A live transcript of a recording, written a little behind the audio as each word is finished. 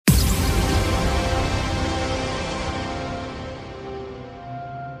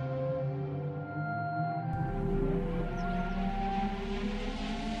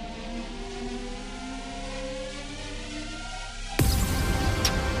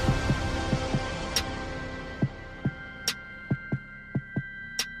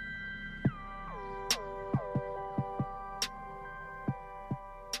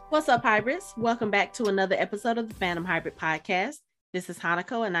What's up, hybrids? Welcome back to another episode of the Fandom Hybrid Podcast. This is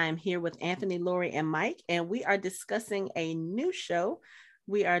Hanako, and I am here with Anthony, Lori, and Mike, and we are discussing a new show.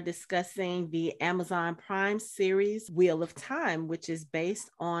 We are discussing the Amazon Prime series Wheel of Time, which is based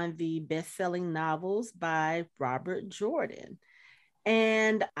on the best-selling novels by Robert Jordan.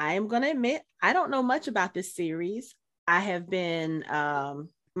 And I am going to admit, I don't know much about this series. I have been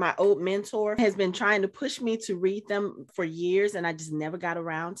my old mentor has been trying to push me to read them for years, and I just never got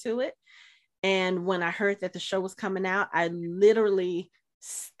around to it. And when I heard that the show was coming out, I literally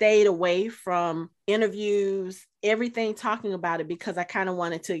stayed away from interviews, everything talking about it, because I kind of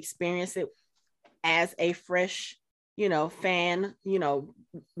wanted to experience it as a fresh, fan,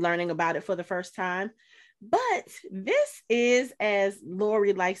 learning about it for the first time. But this is, as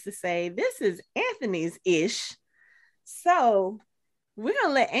Lori likes to say, this is Anthony's ish. So we're going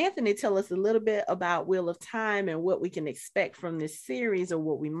to let Anthony tell us a little bit about Wheel of Time and what we can expect from this series, or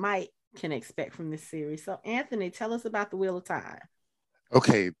what we might can expect from this series. So Anthony, tell us about the Wheel of Time.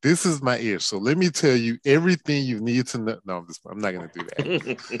 Okay, this is my ish. So let me tell you everything you need to know. No, I'm not going to do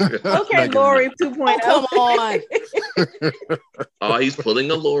that. Okay, Lori 2.0. Oh, come on. Oh, he's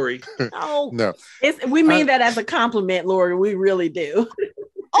pulling a Lori. No. We mean that as a compliment, Lori. We really do.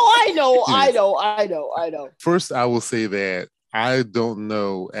 Oh, I know. First, I will say that I don't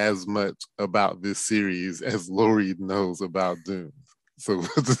know as much about this series as Lori knows about Dune. So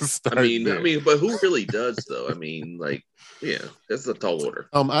we'll just start there. But who really does though? That's a tall order.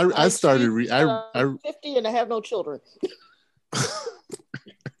 I started 50 and I have no children.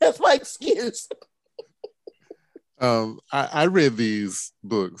 That's my excuse. I read these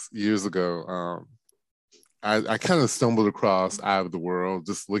books years ago. I kind of stumbled across Eye of the World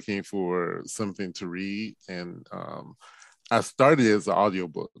just looking for something to read, and I started as an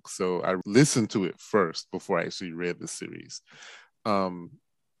audiobook, so I listened to it first before I actually read the series. And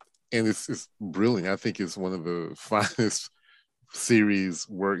it's brilliant. I think it's one of the finest series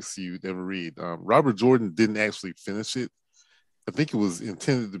works you'd ever read. Robert Jordan didn't actually finish it. I think it was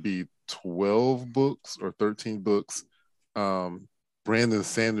intended to be 12 books or 13 books. Brandon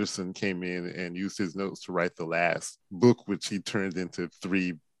Sanderson came in and used his notes to write the last book, which he turned into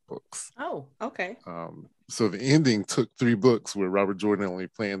 3 books. Oh, okay. So the ending took 3 books where Robert Jordan only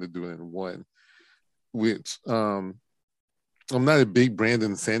planned to do it in 1, which I'm not a big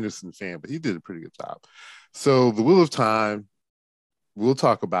Brandon Sanderson fan, but he did a pretty good job. So the Wheel of Time, we'll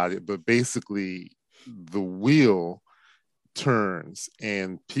talk about it, but basically the wheel turns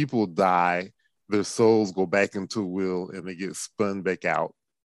and people die, their souls go back into a wheel and they get spun back out.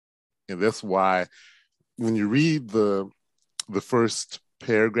 And that's why when you read the first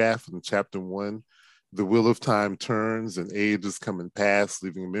paragraph in chapter 1, the Wheel of Time turns and ages come and pass,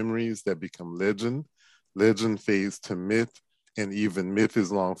 leaving memories that become legend. Legend fades to myth, and even myth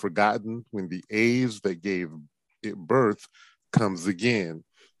is long forgotten when the age that gave it birth comes again.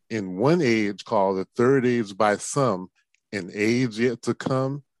 In one age called the third age by some, an age yet to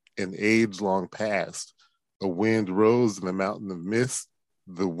come, an age long past. A wind rose in a mountain of mist.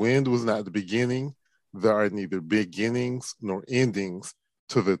 The wind was not the beginning. There are neither beginnings nor endings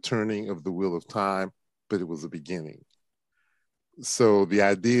to the turning of the Wheel of Time, but it was a beginning. So the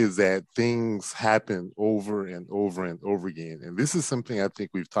idea is that things happen over and over and over again. And this is something I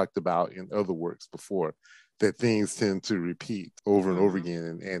think we've talked about in other works before, that things tend to repeat over and over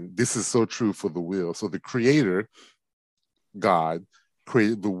again. And this is so true for the wheel. So the creator, God,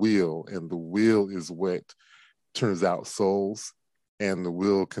 created the wheel, and the wheel is what turns out souls, and the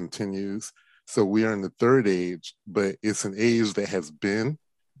wheel continues. So we are in the third age, but it's an age that has been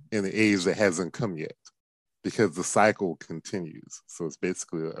and an age that hasn't come yet, because the cycle continues. So it's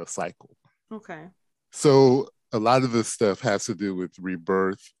basically a cycle. Okay. So a lot of this stuff has to do with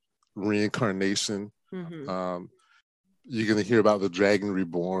rebirth, reincarnation. Mm-hmm. You're going to hear about the Dragon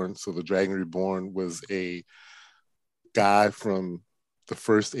Reborn. So the Dragon Reborn was a guy from the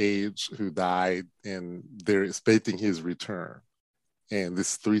first age who died, and they're expecting his return. And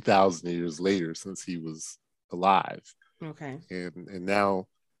this is 3,000 years later since he was alive. Okay. And now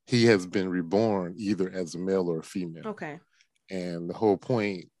he has been reborn either as a male or a female. Okay. And the whole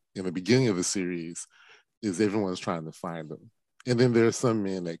point in the beginning of the series is everyone's trying to find him. And then there are some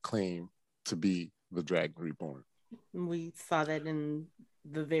men that claim to be the Dragon Reborn. We saw that in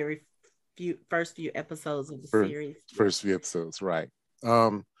the very first few episodes of the series. First few episodes, right.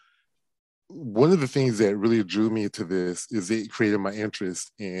 One of the things that really drew me to this is it created my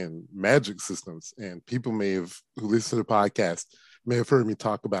interest in magic systems. And people who listen to the podcast may have heard me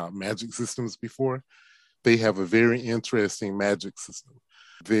talk about magic systems before. They have a very interesting magic system.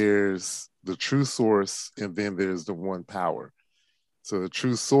 There's the true source, and then there's the one power. So the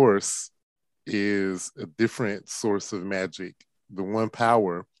true source is a different source of magic. The one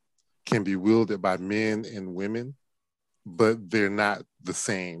power can be wielded by men and women, but they're not the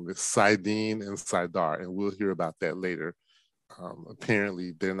same. It's Sidene and Sidar, and we'll hear about that later.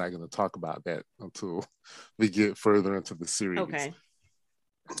 Apparently, they're not going to talk about that until we get further into the series. Okay.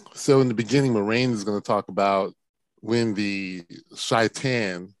 So in the beginning, Moraine is going to talk about when the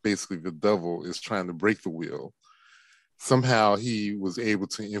Shaitan, basically the devil, is trying to break the wheel. Somehow he was able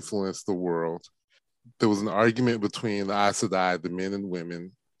to influence the world. There was an argument between the Aes Sedai, the men and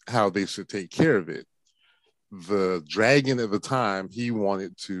women, how they should take care of it. The dragon at the time, he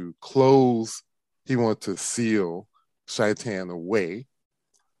wanted to seal Shaitan away.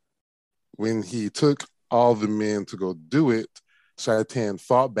 When he took all the men to go do it, Shaitan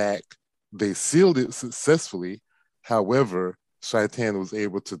fought back. They sealed it successfully. However, Shaitan was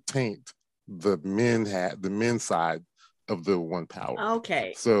able to taint the men's side of the one power.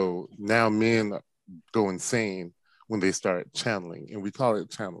 Okay. So now men go insane when they start channeling, and we call it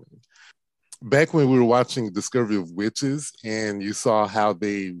channeling. Back when we were watching Discovery of Witches, and you saw how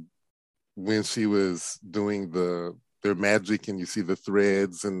when she was doing their magic, and you see the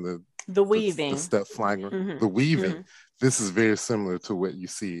threads and the weaving, the stuff flying, the weaving. This is very similar to what you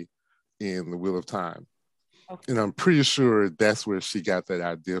see in The Wheel of Time. Okay. And I'm pretty sure that's where she got that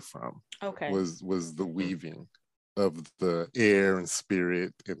idea from. Okay. Was the weaving of the air and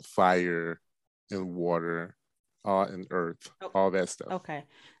spirit and fire and water and earth, all that stuff. Okay.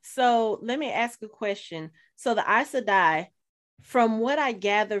 So let me ask a question. So the Aes Sedai, from what I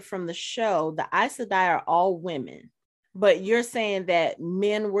gather from the show, the Aes Sedai are all women, but you're saying that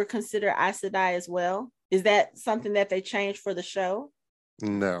men were considered Aes Sedai as well? Is that something that they changed for the show?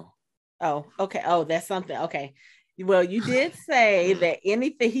 No. Oh, okay. Oh, that's something. Okay. Well, you did say that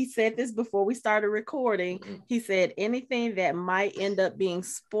anything, he said this before we started recording, he said anything that might end up being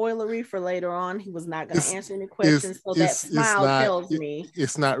spoilery for later on, he was not going to answer any questions. So that smile tells me.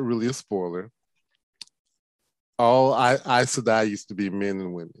 It's not really a spoiler. All Aes Sedai used to be men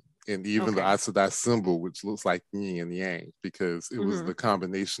and women. And even the Aes Sedai symbol, which looks like yin and yang, because it was the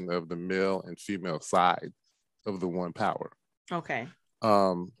combination of the male and female side of the one power. Okay.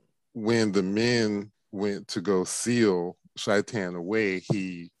 When the men went to go seal Shaitan away,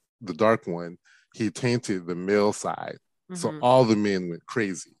 the Dark One, he tainted the male side. So all the men went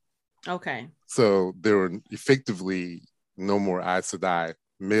crazy. Okay. So there were effectively no more Aes Sedai,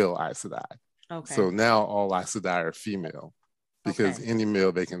 male Aes Sedai. Okay. So now all Aes Sedai are female, because any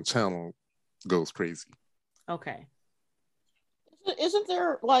male they can channel goes crazy. Okay. Isn't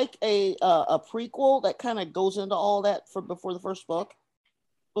there like a prequel that kind of goes into all that for before the first book?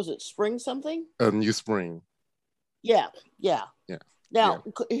 Was it Spring something? A New Spring. Yeah. Now,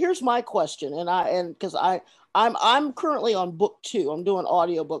 here's my question, because I'm currently on book 2. I'm doing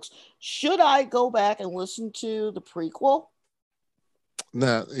audiobooks. Should I go back and listen to the prequel?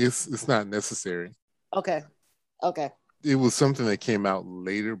 No, it's not necessary. Okay. It was something that came out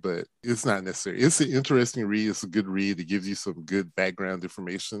later, but it's not necessary. It's an interesting read. It's a good read. It gives you some good background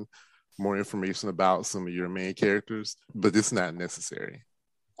information, more information about some of your main characters, but it's not necessary.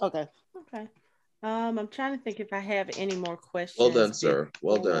 Okay. I'm trying to think if I have any more questions. Well done, sir.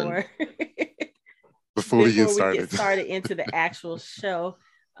 Well done. Before we get started into the actual show.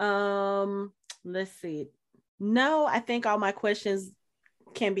 Let's see. No, I think all my questions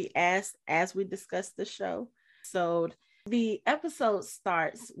can be asked as we discuss the show. So the episode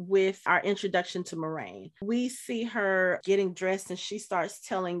starts with our introduction to Moraine. We see her getting dressed and she starts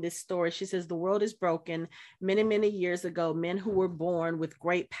telling this story. She says, the world is broken. Many, many years ago, men who were born with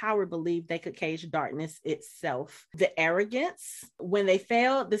great power believed they could cage darkness itself. The arrogance, when they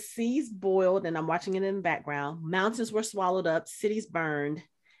failed, the seas boiled, and I'm watching it in the background. Mountains were swallowed up, cities burned,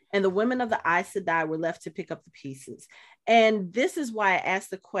 and the women of the Aes Sedai were left to pick up the pieces. And this is why I asked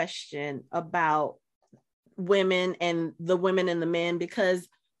the question about women and the men, because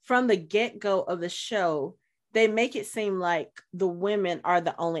from the get-go of the show, they make it seem like the women are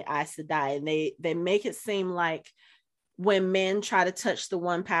the only Aes Sedai, and they make it seem like when men try to touch the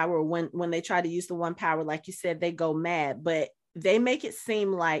one power, or when they try to use the one power, like you said, they go mad. But they make it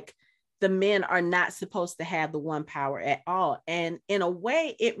seem like the men are not supposed to have the one power at all. And in a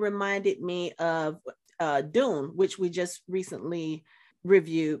way, it reminded me of Dune, which we just recently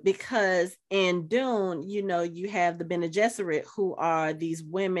reviewed, because in Dune, you have the Bene Gesserit, who are these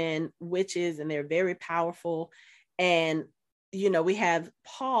women witches, and they're very powerful. And, we have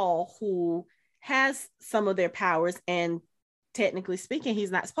Paul, who has some of their powers, and technically speaking, he's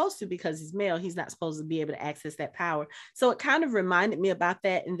not supposed to, because he's male. He's not supposed to be able to access that power. So it kind of reminded me about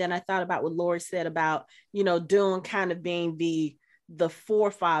that. And then I thought about what Lori said about, Dune kind of being the the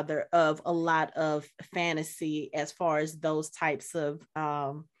forefather of a lot of fantasy as far as those types of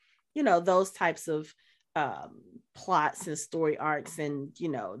plots and story arcs and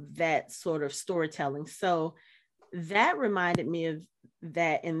that sort of storytelling. So that reminded me of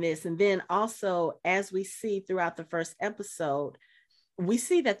that in this. And then also, as we see throughout the first episode, we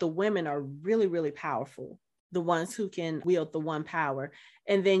see that the women are really, really powerful, the ones who can wield the one power.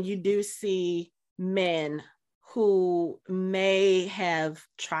 And then you do see men who may have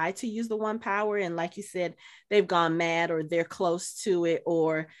tried to use the one power, and like you said, they've gone mad or they're close to it,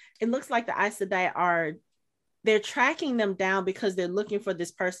 or it looks like the Aes Sedai they're tracking them down because they're looking for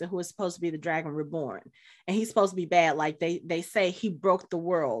this person who is supposed to be the Dragon Reborn, and he's supposed to be bad. Like they say he broke the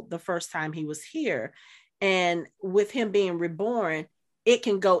world the first time he was here, and with him being reborn, it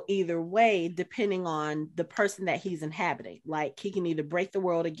can go either way depending on the person that he's inhabiting. Like he can either break the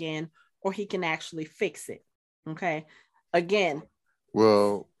world again or he can actually fix it. Okay. Again.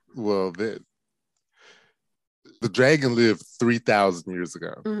 Well, the dragon lived 3,000 years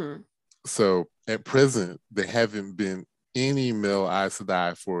ago. Mm-hmm. So at present, there haven't been any male Aes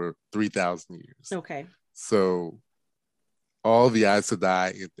Sedai for 3,000 years. Okay. So all the Aes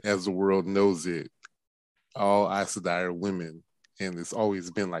Sedai, as the world knows it, all Aes Sedai are women, and it's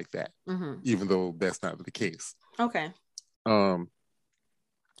always been like that, even though that's not the case. Okay.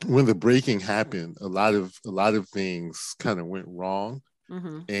 When the breaking happened, a lot of things kind of went wrong,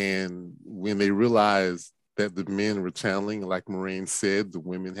 and when they realized that the men were channeling, like Moraine said, the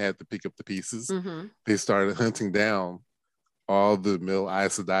women had to pick up the pieces. They started hunting down all the male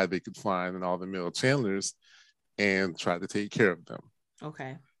Aes Sedai they could find and all the male channelers and try to take care of them.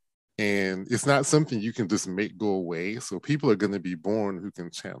 Okay. And it's not something you can just make go away. So people are going to be born who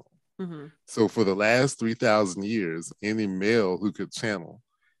can channel. So for the last 3,000 years, any male who could channel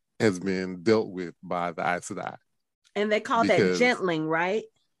has been dealt with by the Aes Sedai. And they call that gentling, right?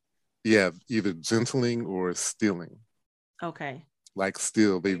 Yeah, either gentling or stealing. Okay. Like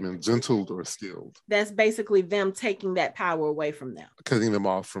still, they've been gentled or stilled. That's basically them taking that power away from them. Cutting them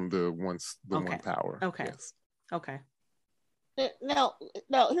off from the one power. Okay. Yes. Okay. Now,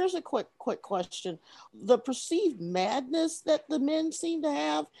 here's a quick question. The perceived madness that the men seem to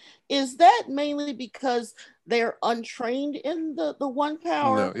have, is that mainly because they're untrained in the one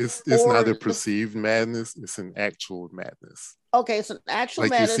power? No, it's not a perceived madness. It's an actual madness. Okay, it's an actual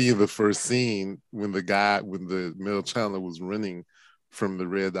madness. Like you see in the first scene when the male channeler was running from the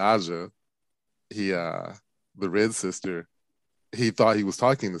Red Aja, the Red Sister, he thought he was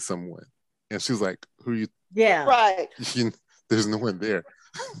talking to someone, and she was like, "Who are you?" Yeah, right. There's no one there.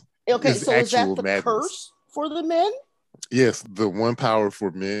 Okay, so is that the madness. Curse for the men? Yes, the one power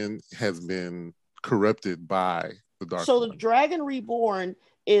for men has been corrupted by the Dark One. The Dragon Reborn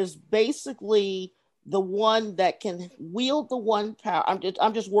is basically the one that can wield the one power.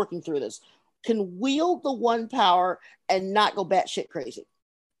 I'm just working through this. Can wield the one power and not go batshit crazy.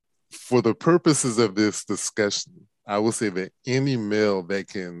 For the purposes of this discussion, I will say that any male that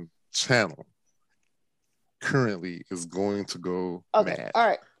can channel currently is going to go mad. All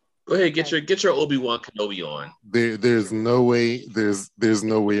right. Go ahead, get your Obi-Wan Kenobi on. There's no way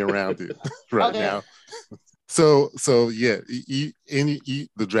no way around it right now. So yeah,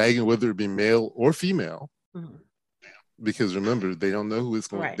 the dragon, whether it be male or female, because remember they don't know who it's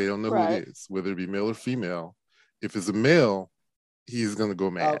going. Right. They don't know who it is, whether it be male or female. If it's a male, he's going to go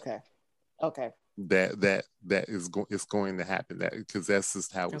mad. Okay. That is going to happen. That because that's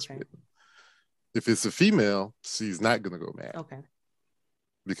just how it's written. If it's a female, she's not going to go mad. Okay.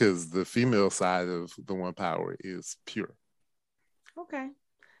 Because the female side of the one power is pure. Okay.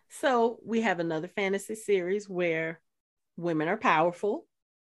 So we have another fantasy series where women are powerful.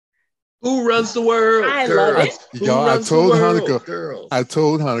 Who runs the world? I love it. Y'all, I told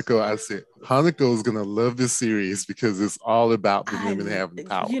Hanako, I said, Hanako is going to love this series because it's all about the women having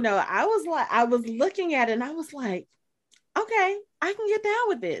power. I was looking at it and I was like, okay, I can get down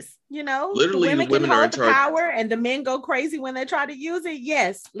with this. Literally, the women are in charge. Power and the men go crazy when they try to use it.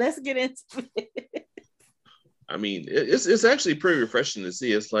 Yes, let's get into it. I mean, it's actually pretty refreshing to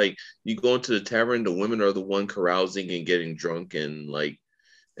see. It's like you go into the tavern, the women are the one carousing and getting drunk and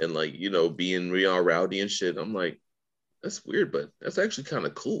being real rowdy and shit. I'm like, that's weird, but that's actually kind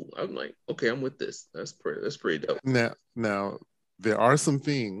of cool. I'm like, okay, I'm with this. That's pretty dope. Now there are some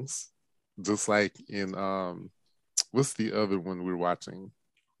things, just like in what's the other one we're watching?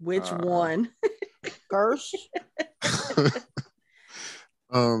 Which one? Curse. The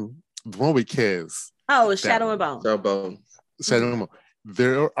one with Kez. Oh, Shadow and Bone. Shadow and Bone.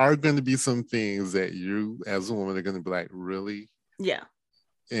 There are going to be some things that you, as a woman, are going to be like, really? Yeah.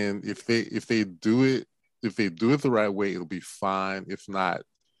 And if they do it if they do it the right way, it'll be fine. If not,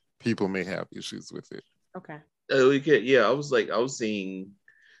 people may have issues with it. Okay. Yeah, I was seeing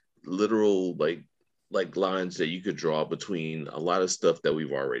literal like lines that you could draw between a lot of stuff that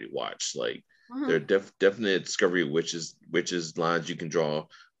we've already watched. Like there are definite Discovery of witches lines you can draw.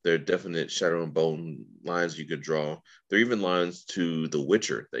 There are definite Shadow and Bone lines you could draw. There are even lines to The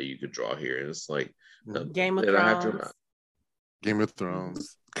Witcher that you could draw here. And it's like Game of Thrones. Game of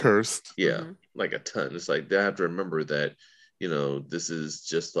Thrones, Cursed. Yeah, like a ton. It's like they have to remember that, this is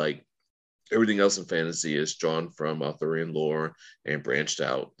just like everything else in fantasy is drawn from Arthurian lore and branched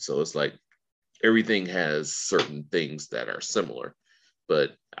out. So it's like everything has certain things that are similar.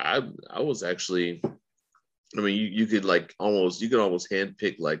 But I was actually, I mean, you could almost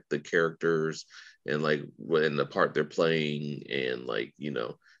handpick like the characters and like when the part they're playing and like,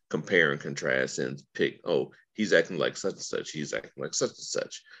 compare and contrast and pick, oh, he's acting like such and such, he's acting like such and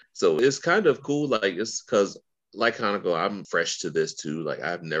such. So it's kind of cool. Like it's because like Hanako, I'm fresh to this too. Like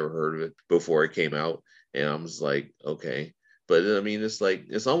I've never heard of it before it came out. And I'm just like, okay. But I mean, it's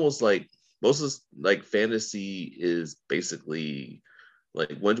almost like most of like fantasy is basically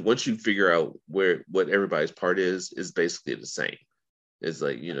like once you figure out what everybody's part is basically the same. It's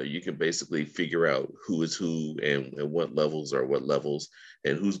like, you can basically figure out who is who and what levels are what levels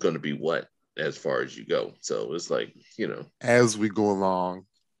and who's going to be what as far as you go. So it's like, As we go along,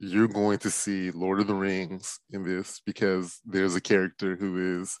 you're going to see Lord of the Rings in this because there's a character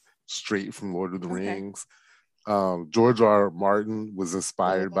who is straight from Lord of the Rings. George R. Martin was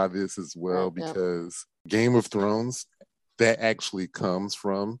inspired by this as well because Game of Thrones, that actually comes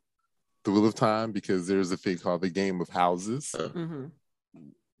from The Wheel of Time because there's a thing called the Game of Houses,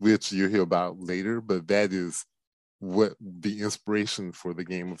 which you'll hear about later, but that is what the inspiration for the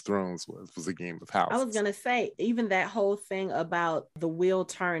Game of Thrones was a game of houses. I was going to say, even that whole thing about the wheel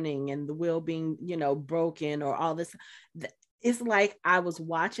turning and the wheel being, broken or all this, it's like I was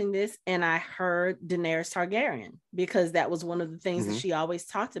watching this and I heard Daenerys Targaryen because that was one of the things that she always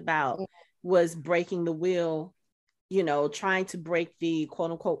talked about was breaking the wheel, trying to break the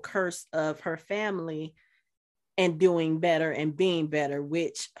quote unquote curse of her family and doing better and being better,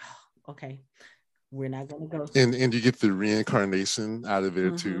 which, okay, we're not going to go. And you get the reincarnation out of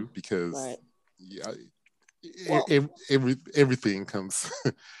there too, because everything comes,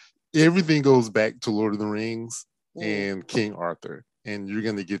 everything goes back to Lord of the Rings and King Arthur, and you're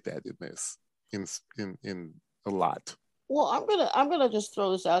going to get that in this in a lot. Well, I'm gonna just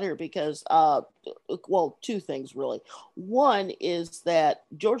throw this out here because two things really. One is that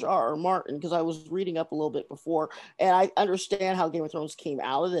George R. R. Martin, because I was reading up a little bit before, and I understand how Game of Thrones came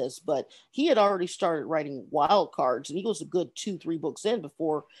out of this, but he had already started writing Wild Cards, and he was a good 2-3 books in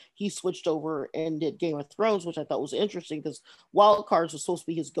before he switched over and did Game of Thrones, which I thought was interesting because Wild Cards was supposed to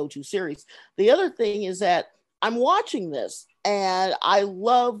be his go-to series. The other thing is that I'm watching this and I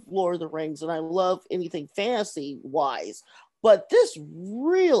love Lord of the Rings and I love anything fantasy wise, but this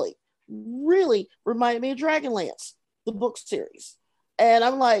really, really reminded me of Dragonlance, the book series. And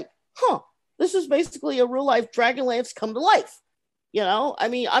I'm like, this is basically a real life Dragonlance come to life. I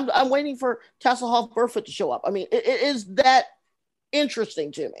mean, I'm waiting for Tasselhoff Burfoot to show up. I mean, it is that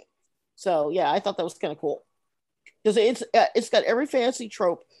interesting to me. So yeah, I thought that was kind of cool because it's got every fantasy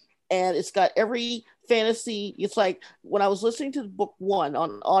trope. And it's got every fantasy. It's like when I was listening to the book 1 on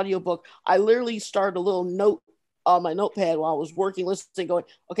an audiobook, I literally started a little note on my notepad while I was working, listening, going,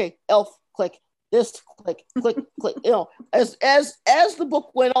 okay, elf, click, this, click, click, click. As the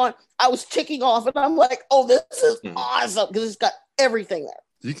book went on, I was ticking off and I'm like, oh, this is awesome because it's got everything there.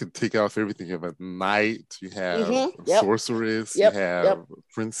 You can take off everything. You have a knight, you have sorceress, you have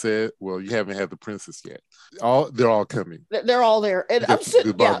princess. Well, you haven't had the princess yet. They're all coming. They're all there. And I'm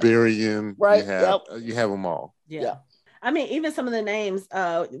sitting, the barbarian, right? You have them all. Yeah. I mean, even some of the names.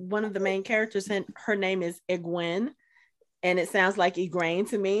 One of the main characters, her name is Egwene, and it sounds like Igraine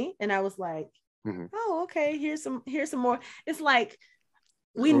to me. And I was like, oh, okay. Here's some more. It's like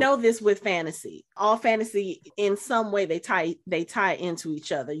we know this with fantasy. All fantasy in some way they tie into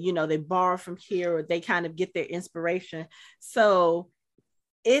each other. They borrow from here or they kind of get their inspiration. So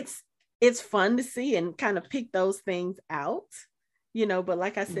it's fun to see and kind of pick those things out. But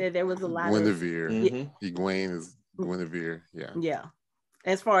like I said, there was a lot Guinevere. Egwene is Guinevere. Yeah. Yeah.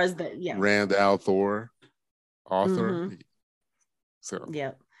 As far as Rand al'Thor, author. So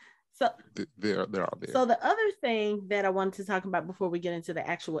yeah. So they're all there. So the other thing that I wanted to talk about before we get into the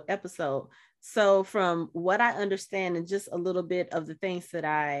actual episode. So from what I understand and just a little bit of the things that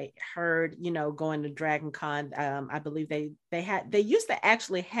I heard, going to Dragon Con, I believe they used to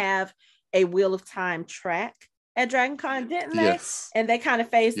actually have a Wheel of Time track at Dragon Con, didn't they? Yes. And they kind of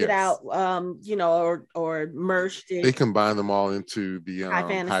phased it Yes. out, you know, or merged it. They combined them all into the high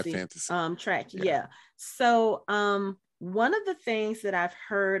fantasy track. Yeah. So one of the things that I've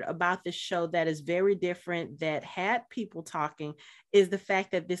heard about this show that is very different, that had people talking, is the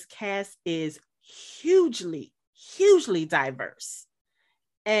fact that this cast is hugely diverse.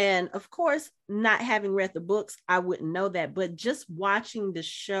 And of course, not having read the books, I wouldn't know that, but just watching the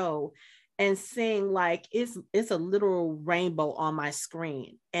show and seeing, like, it's a literal rainbow on my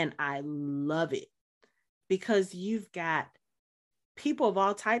screen, and I love it because you've got people of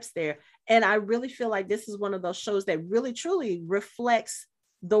all types there. And I really feel like this is one of those shows that really truly reflects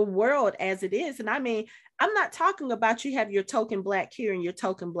the world as it is. And I mean, I'm not talking about you have your token Black here and your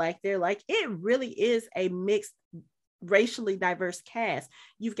token Black there. Like, it really is a mixed, racially diverse cast.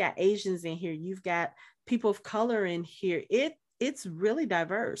 You've got Asians in here, you've got people of color in here. It's really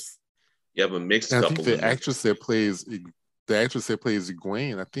diverse. You have a mixed and couple. I think the actress that plays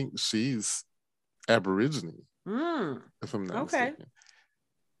Egwene, I think she's Aborigine. If I'm not mistaken.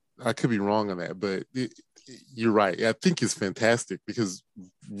 I could be wrong on that, but you're right. I think it's fantastic because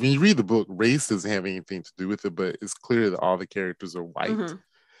when you read the book, race doesn't have anything to do with it, but it's clear that all the characters are white. Mm-hmm.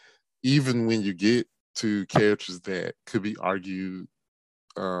 Even when you get to characters that could be argued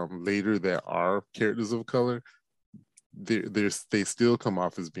later that are characters of color, they still come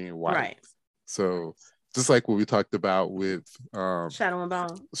off as being white. Right. So just like what we talked about with Shadow and Bone.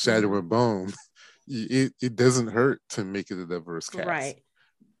 And Bone, it doesn't hurt to make it a diverse cast. Right.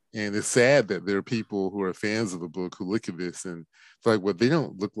 And it's sad that there are people who are fans of the book who look at this and it's like, well, they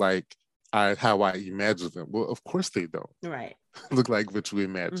don't look like how I imagine them. Well, of course they don't. Right. Look like what you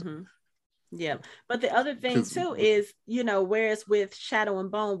imagine. Mm-hmm. Yeah. But the other thing too is, you know, whereas with Shadow and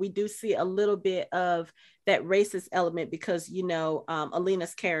Bone, we do see a little bit of that racist element because, you know,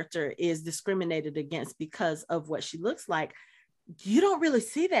 Alina's character is discriminated against because of what she looks like. You don't really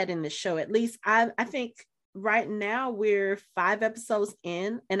see that in the show. At least I think right now we're 5 episodes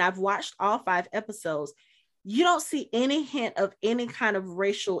in and I've watched all 5 episodes. You don't see any hint of any kind of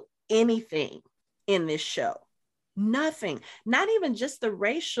racial anything in this show. Nothing. Not even just the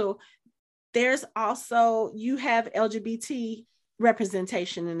racial. There's also, you have LGBT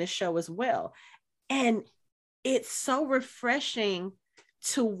representation in this show as well. And it's so refreshing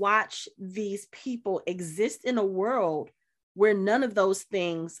to watch these people exist in a world where none of those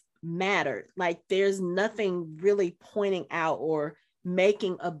things matter. Like, there's nothing really pointing out or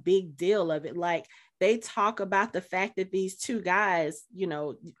making a big deal of it. Like, they talk about the fact that these 2 guys, you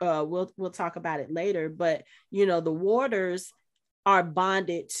know, we'll talk about it later, but, you know, the warders are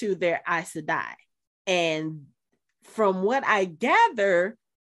bonded to their Aes Sedai. And from what I gather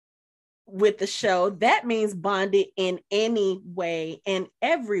with the show, that means bonded in any way, in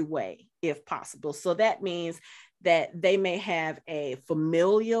every way, if possible. So that means that they may have a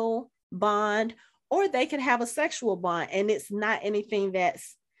familial bond or they could have a sexual bond. And it's not anything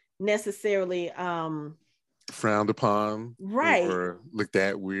that's necessarily frowned upon, right, or looked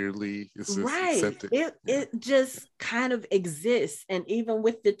at weirdly. It's just right. accepted. It just kind of exists. And even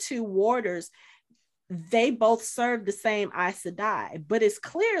with the 2 warders, they both serve the same Aes Sedai, but it's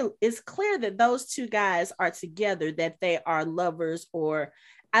clear that those 2 guys are together, that they are lovers, or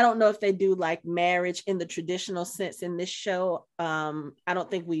I don't know if they do like marriage in the traditional sense in this show. I don't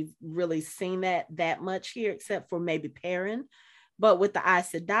think we've really seen that much here, except for maybe Perrin. But with the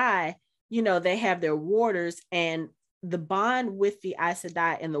Aes Sedai, you know, they have their warders, and the bond with the Aes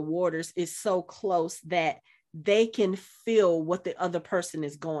Sedai and the warders is so close that they can feel what the other person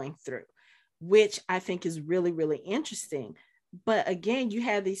is going through, which I think is really, really interesting. But again, you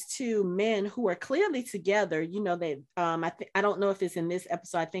have these 2 men who are clearly together. You know, they I don't know if it's in this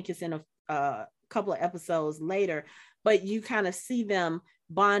episode. I think it's in a couple of episodes later, but you kind of see them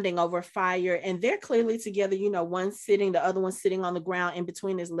bonding over fire, and they're clearly together. You know, one's sitting, the other one's sitting on the ground in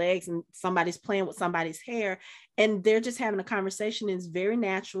between his legs, and somebody's playing with somebody's hair, and they're just having a conversation. It's very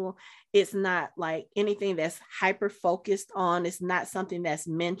natural. It's not like anything that's hyper focused on. It's not something that's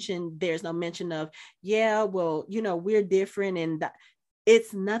mentioned. There's no mention of, yeah, well, you know, we're different, and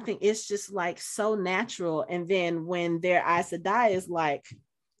it's nothing. It's just like so natural. And then when their Aes Sedai is like,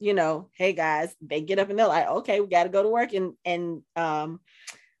 you know, hey guys, they get up and they're like, okay, we got to go to work. And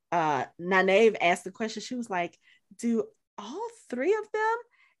Nynaeve asked the question. She was like, do all 3 of them?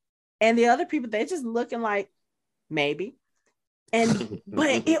 And the other people, they're just looking like, maybe. And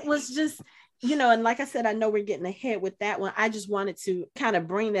but it was just, you know, and like I said, I know we're getting ahead with that one. I just wanted to kind of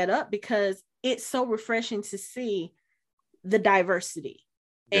bring that up because it's so refreshing to see the diversity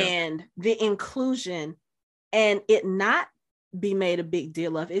and the inclusion, and it not be made a big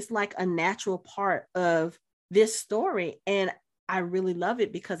deal of. It's like a natural part of this story. And I really love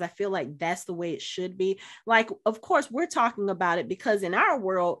it because I feel like that's the way it should be. Like, of course, we're talking about it because in our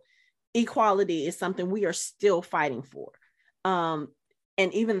world, equality is something we are still fighting for.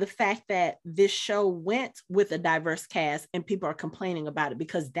 And even the fact that this show went with a diverse cast and people are complaining about it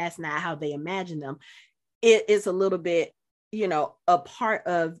because that's not how they imagine them, it is a little bit, a part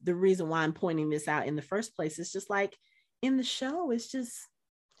of the reason why I'm pointing this out in the first place. It's just like in the show, it's just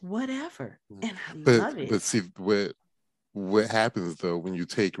whatever. And I love it. But see, what happens though when you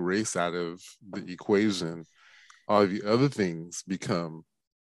take race out of the equation, all the other things become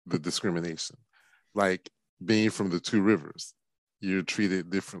the discrimination. Like being from the Two Rivers, you're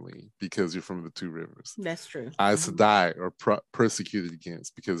treated differently because you're from the Two Rivers. That's true. Aes Sedai are persecuted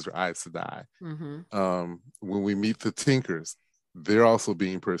against because they're Aes Sedai. When we meet the Tinkers, they're also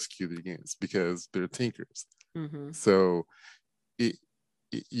being persecuted against because they're Tinkers. So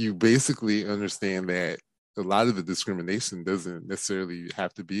you basically understand that a lot of the discrimination doesn't necessarily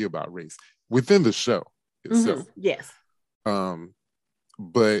have to be about race within the show itself. Yes.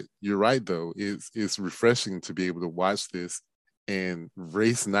 But you're right, though. It's refreshing to be able to watch this and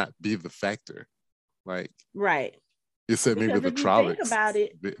race not be the factor. Like, right. Except maybe the Trollocs. Think about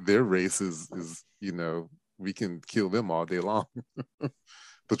it, their race is we can kill them all day long. The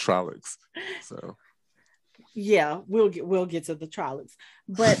Trollocs. So yeah, we'll get to the Trollocs.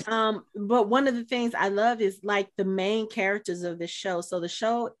 But one of the things I love is like the main characters of the show. So the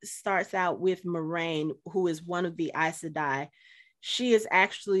show starts out with Moraine, who is one of the Aes Sedai. She is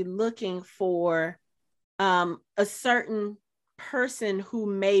actually looking for a certain person who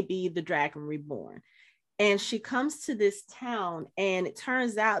may be the Dragon Reborn. And she comes to this town, and it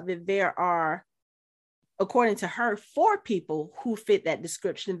turns out that there are, according to her, 4 people who fit that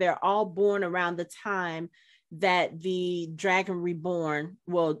description. They're all born around the time that the Dragon Reborn,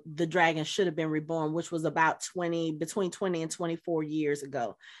 well, the dragon should have been reborn, which was about between 20 and 24 years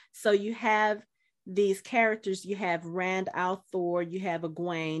ago. So you have these characters. You have Rand al'Thor, you have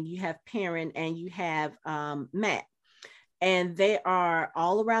Egwene, you have Perrin, and you have Mat. And they are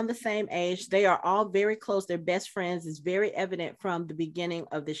all around the same age. They are all very close. They're best friends. It's very evident from the beginning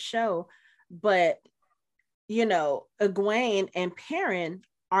of the show. But, Egwene and Perrin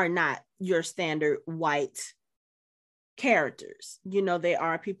are not your standard white characters. They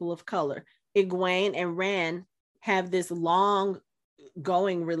are people of color. Egwene and Rand have this long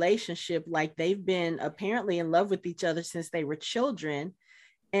going relationship. Like they've been apparently in love with each other since they were children.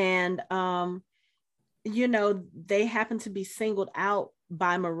 And, they happen to be singled out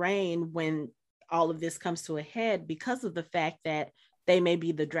by Moraine when all of this comes to a head because of the fact that they may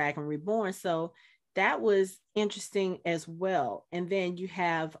be the Dragon Reborn. So that was interesting as well. And then you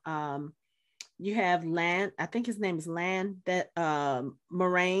have Lan, I think his name is Lan, that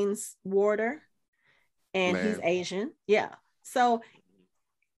Moraine's warder, and Lan. He's Asian. Yeah. So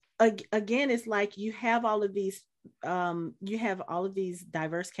again, it's like you have all of these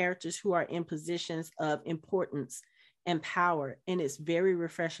diverse characters who are in positions of importance and power. And it's very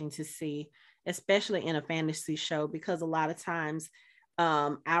refreshing to see, especially in a fantasy show, because a lot of times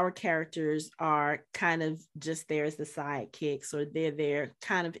our characters are kind of just there as the sidekicks, or they're there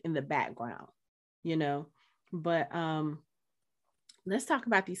kind of in the background, but let's talk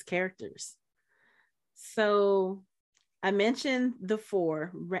about these characters. So I mentioned the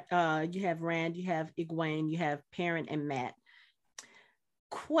 4. You have Rand, you have Egwene, you have Perrin and Mat.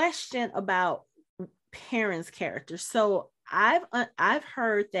 Question about Perrin's character. So I've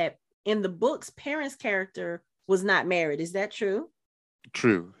heard that in the books, Perrin's character was not married. Is that true?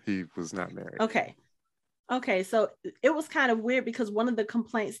 True. He was not married. Okay. So it was kind of weird because one of the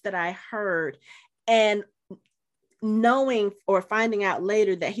complaints that I heard, and knowing or finding out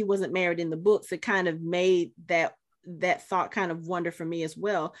later that he wasn't married in the books, it kind of made that thought kind of wonder for me as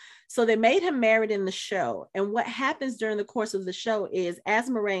well. So they made him married in the show. And what happens during the course of the show is, as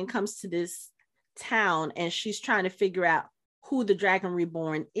Moraine comes to this town and she's trying to figure out who the Dragon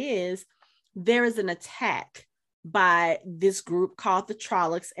Reborn is, there is an attack by this group called the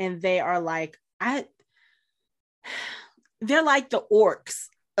Trollocs. And they are like, they're like the orcs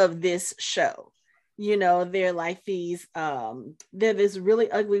of this show. They're like these, they're this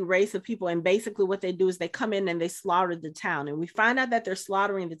really ugly race of people. And basically what they do is they come in and they slaughter the town. And we find out that they're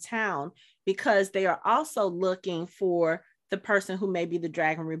slaughtering the town because they are also looking for the person who may be the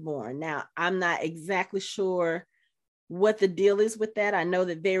Dragon Reborn. Now, I'm not exactly sure what the deal is with that. I know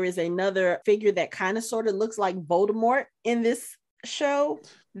that there is another figure that kind of sort of looks like Voldemort in this show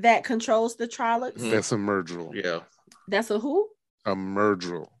that controls the Trollocs. That's a Myrddraal. Yeah. That's a who? A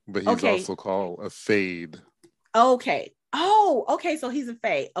Myrddraal, but he's also called a Fade. Okay. Oh, okay. So he's a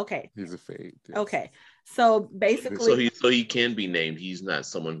Fae. Okay. He's a Fae. Yes. Okay. So basically, so he can be named. He's not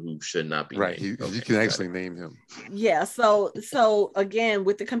someone who should not be right. named. You can actually name him. Yeah. So again,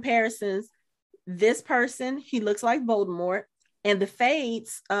 with the comparisons, this person, he looks like Voldemort. And the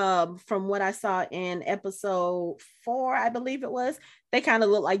Fates, from what I saw in episode 4, I believe it was, they kind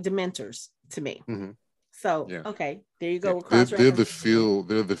of look like Dementors to me. Mm-hmm. So yeah. Okay, there you go. Yeah. They're the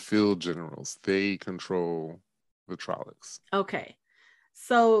field generals. They control the Trollocs. Okay.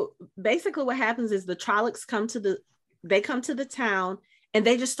 So basically what happens is the Trollocs come to the town and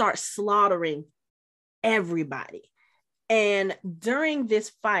they just start slaughtering everybody. And during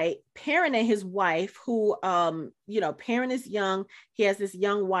this fight, Perrin and his wife, who Perrin is young, he has this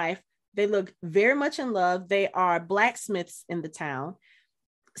young wife. They look very much in love. They are blacksmiths in the town.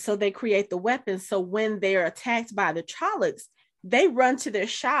 So they create the weapons. So when they're attacked by the Trollocs, they run to their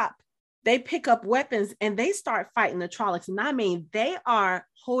shop, they pick up weapons, and they start fighting the Trollocs. And I mean, they are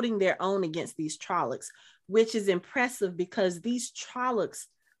holding their own against these Trollocs, which is impressive because these Trollocs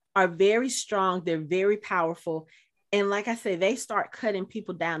are very strong. They're very powerful. And like I say, they start cutting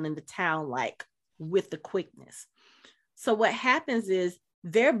people down in the town, like with the quickness. So what happens is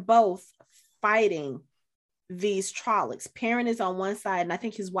they're both fighting these Trollocs. Perrin is on one side, and I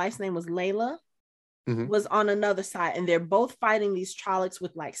think his wife's name was Layla, was on another side. And they're both fighting these Trollocs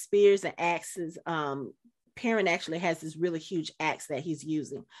with like spears and axes. Perrin actually has this really huge axe that he's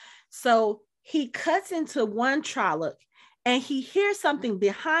using. So he cuts into one Trolloc and he hears something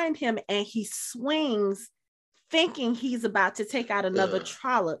behind him and he swings, thinking he's about to take out another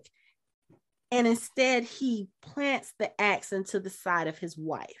Trolloc. And instead he plants the axe into the side of his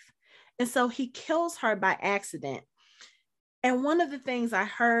wife. And so he kills her by accident. And one of the things I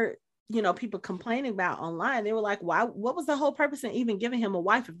heard, people complaining about online, they were like, what was the whole purpose in even giving him a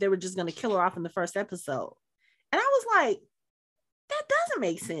wife if they were just going to kill her off in the first episode? And I was like, that doesn't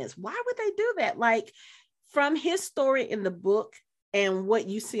make sense. Why would they do that? Like, from his story in the book and what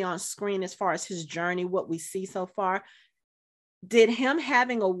you see on screen as far as his journey, what we see so far, did him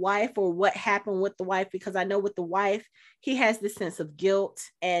having a wife or what happened with the wife? Because I know with the wife, he has this sense of guilt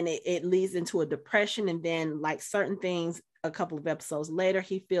and it leads into a depression. And then like certain things, a couple of episodes later,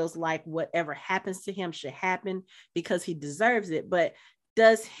 he feels like whatever happens to him should happen because he deserves it. But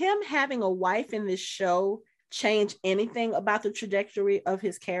does him having a wife in this show change anything about the trajectory of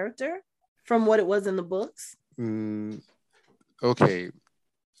his character from what it was in the books? Okay.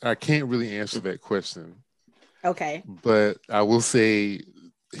 I can't really answer that question. Okay. But I will say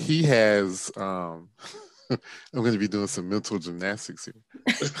he has, I'm going to be doing some mental gymnastics here.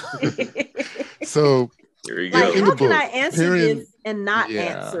 So, here you go. Like, in how the can book, I answer this and not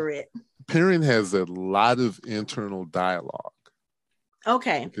answer it? Perrin has a lot of internal dialogue.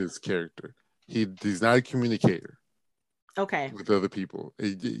 Okay. With his character. He's not a communicator. Okay. With other people.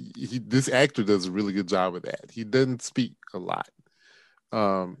 This actor does a really good job of that. He doesn't speak a lot.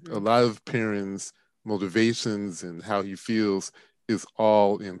 A lot of Perrin's motivations and how he feels is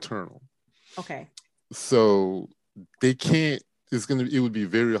all internal. Okay. So it would be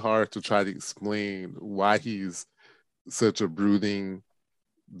very hard to try to explain why he's such a brooding,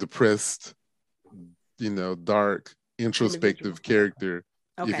 depressed, dark, introspective character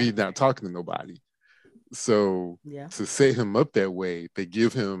if he's not talking to nobody. So to set him up that way, they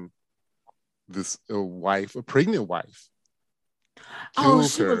give him a pregnant wife.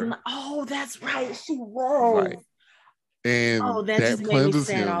 That's right. She was. Right. And that just made me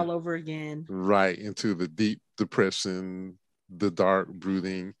sad all over again. Right, into the deep depression, the dark,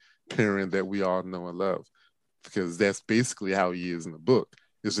 brooding Perrin that we all know and love. Because that's basically how he is in the book.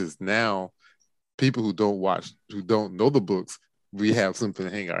 It's just now, people who don't know the books, we have something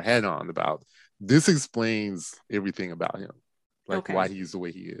to hang our hat on about. This explains everything about him. Like why he's the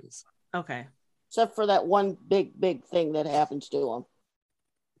way he is. Okay. Except for that one big thing that happens to him.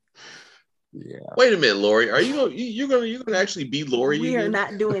 Yeah. Wait a minute, Lori. Are you're gonna actually be Lori? We are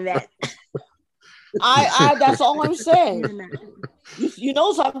not doing that. I that's all I'm saying. You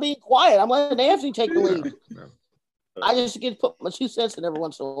notice I'm being quiet. I'm letting Anthony take the lead. No. I just get to put my 2 cents in every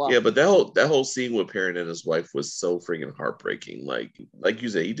once in a while. Yeah, but that whole scene with Perrin and his wife was so freaking heartbreaking. Like you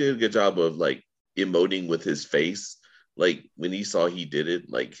said, he did a good job of like emoting with his face. Like when he saw he did it,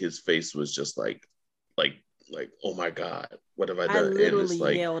 like his face was just like oh my God, what have I done? I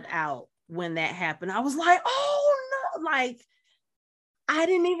literally yelled out when that happened. I was like, oh no, like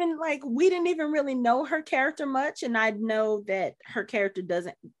we didn't even really know her character much. And I know that her character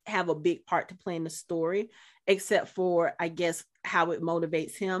doesn't have a big part to play in the story, except for, I guess, how it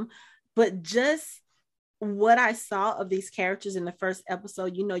motivates him. But just what I saw of these characters in the first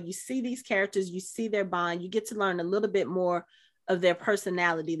episode, you know, you see these characters, you see their bond, you get to learn a little bit more of their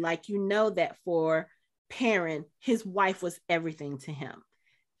personality. Like, you know, that for Perrin, his wife was everything to him,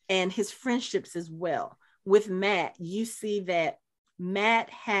 and his friendships as well. With Matt, you see that Matt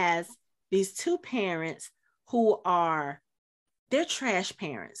has these two parents who are, they're trash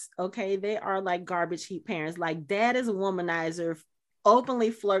parents. Okay. They are like garbage heap parents. Like, dad is a womanizer, openly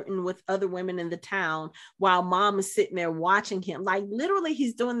flirting with other women in the town, while mom is sitting there watching him. Like, literally,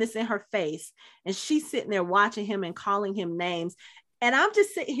 he's doing this in her face, and she's sitting there watching him and calling him names. And I'm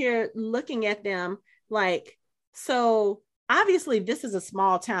just sitting here looking at them like, so obviously this is a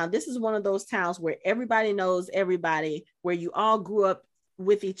small town. This is one of those towns where everybody knows everybody, where you all grew up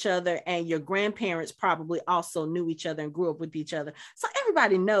with each other, and your grandparents probably also knew each other and grew up with each other. So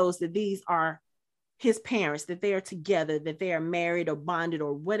everybody knows that these are his parents, that they are together, that they are married or bonded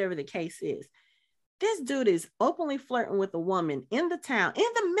or whatever the case is. This dude is openly flirting with a woman in the town, in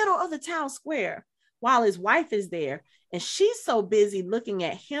the middle of the town square, while his wife is there. And she's so busy looking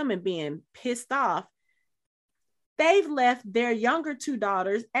at him and being pissed off, they've left their younger two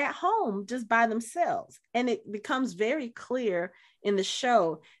daughters at home just by themselves. And it becomes very clear in the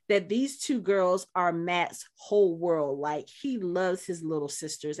show that these two girls are Matt's whole world. Like, he loves his little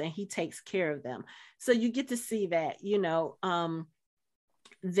sisters and he takes care of them. So you get to see that, you know,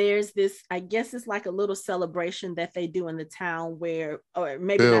 there's this, I guess it's like a little celebration that they do in the town where, or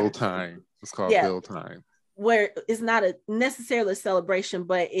maybe Bill not, time. It's called Bill time. Where it's not a necessarily a celebration,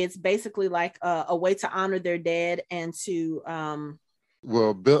 but it's basically like a way to honor their dad and to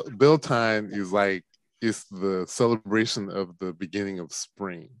well, Bill time is like, it's the celebration of the beginning of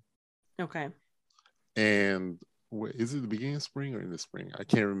spring. Okay. And is it the beginning of spring or in the spring? I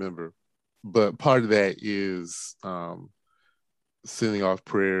can't remember. But part of that is sending off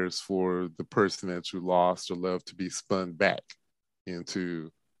prayers for the person that you lost or love to be spun back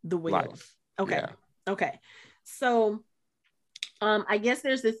into the wheel. Life. Okay. Yeah. Okay. So I guess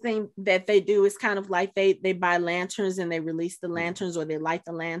there's this thing that they do. It's kind of like they buy lanterns and they release the lanterns, or they light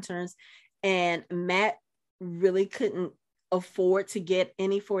the lanterns. And Matt really couldn't afford to get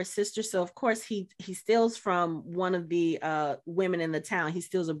any for his sister. So of course he steals from one of the women in the town. He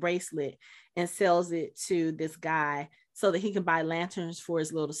steals a bracelet and sells it to this guy so that he can buy lanterns for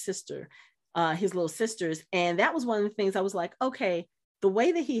his little sister, his little sisters. And that was one of the things I was like, okay, the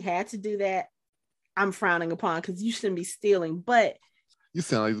way that he had to do that, I'm frowning upon, because you shouldn't be stealing. But you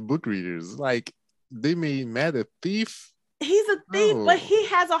sound like book readers. Like, they made Matt a thief. He's a thief, but he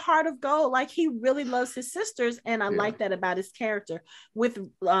has a heart of gold. Like, he really loves his sisters, and I like that about his character. With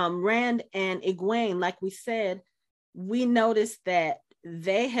Rand and Egwene, like we said, we noticed that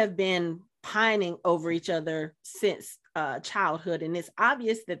they have been pining over each other since childhood, and it's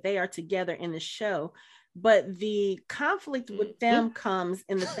obvious that they are together in the show. But the conflict with them comes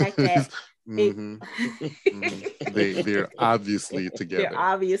in the fact that they're obviously together. They're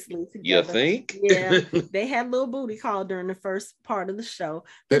obviously together. You think? Yeah, they had little booty call during the first part of the show.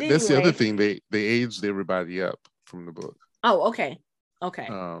 But That's the other thing. They aged everybody up from the book. Oh, okay.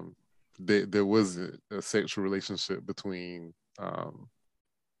 There was a sexual relationship between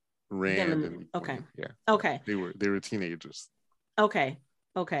Rand and okay. Yeah. Okay. They were teenagers. Okay.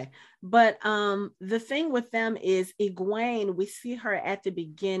 But the thing with them is Egwene, we see her at the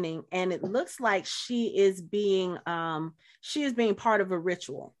beginning, and it looks like she is being part of a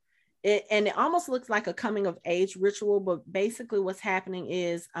ritual. And it almost looks like a coming of age ritual, but basically what's happening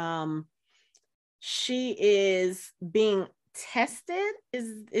is she is being tested.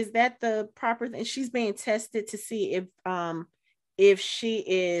 Is that the proper thing? She's being tested to see if she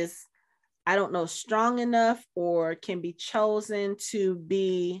is, I don't know, strong enough or can be chosen to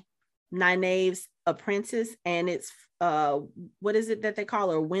be Nynaeve's apprentice. And it's what is it that they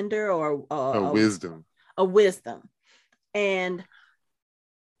call her? A winder or a wisdom? A wisdom. And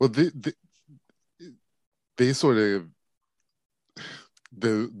well, they sort of,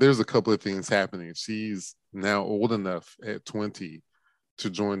 there's a couple of things happening. She's now old enough at 20 to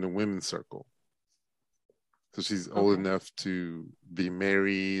join the women's circle. So she's old enough to be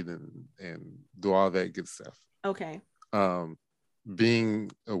married and do all that good stuff. Okay.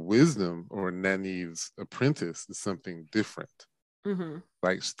 Being a wisdom or Nynaeve's apprentice is something different. Mm-hmm.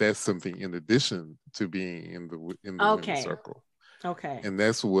 Like, that's something in addition to being in the women's circle. Okay. And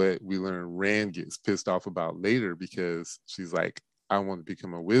that's what we learn Rand gets pissed off about later, because she's like, I want to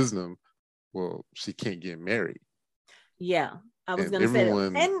become a wisdom. Well, she can't get married. Yeah, I was going to say that.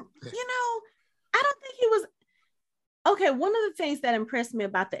 And, you know, I don't think he was... Okay, one of the things that impressed me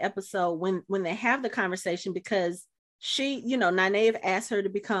about the episode when they have the conversation, because she, you know, Nynaeve asked her to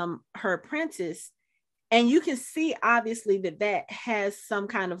become her apprentice, And you can see obviously that has some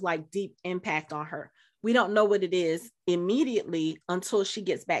kind of like deep impact on her. We don't know what it is immediately until she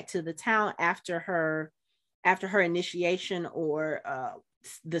gets back to the town after her initiation or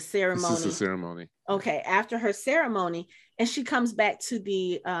the ceremony. This is the ceremony. Okay, after her ceremony, and she comes back to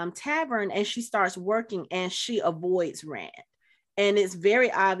the tavern and she starts working and she avoids Rand. And it's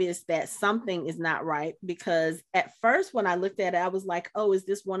very obvious that something is not right, because at first when I looked at it, I was like, oh, is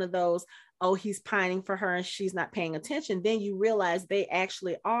this one of those, oh, he's pining for her and she's not paying attention? Then you realize they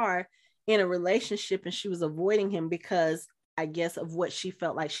actually are in a relationship and she was avoiding him because I guess of what she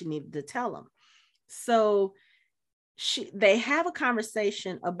felt like she needed to tell him. So they have a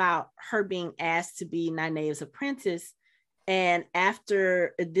conversation about her being asked to be Nynaeve's apprentice. And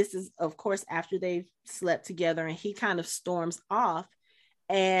after this is, of course, after they've slept together, and he kind of storms off.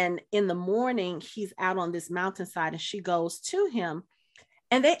 And in the morning, he's out on this mountainside and she goes to him.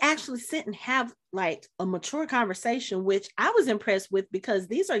 And they actually sit and have like a mature conversation, which I was impressed with, because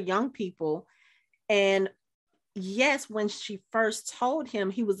these are young people. And yes, when she first told him,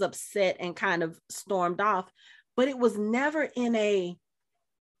 he was upset and kind of stormed off, but it was never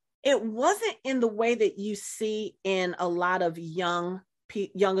it wasn't in the way that you see in a lot of young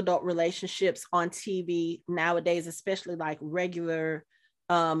adult relationships on TV nowadays, especially like regular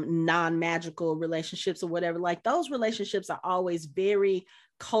non-magical relationships or whatever. Like those relationships are always very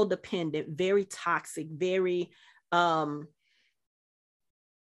codependent, very toxic, very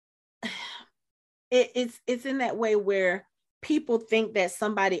it's in that way where people think that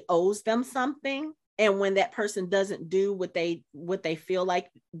somebody owes them something, and when that person doesn't do what they feel like,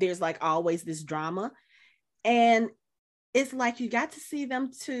 there's like always this drama. And it's like you got to see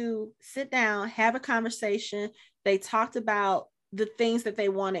them to sit down, have a conversation. They talked about the things that they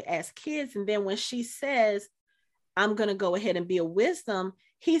wanted as kids, and then when she says, I'm going to go ahead and be a wisdom,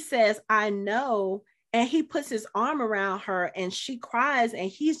 he says, I know. And he puts his arm around her and she cries, and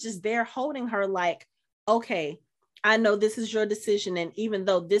he's just there holding her like, okay, I know this is your decision. And even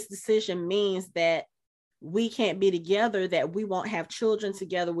though this decision means that we can't be together, that we won't have children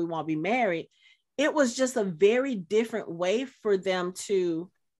together, we won't be married, it was just a very different way for them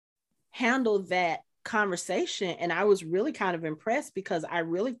to handle that conversation. And I was really kind of impressed, because I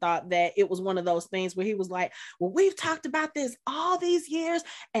really thought that it was one of those things where he was like, well, we've talked about this all these years,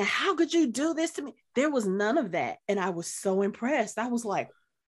 and how could you do this to me? There was none of that. And I was so impressed. I was like,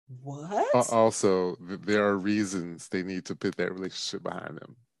 what? Also, there are reasons they need to put that relationship behind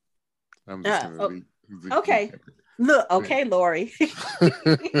them. I'm just going to leave. Okay. Look, okay, Lori.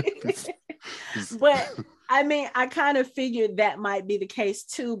 But I mean, I kind of figured that might be the case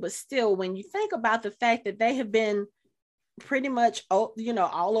too, but still, when you think about the fact that they have been pretty much, all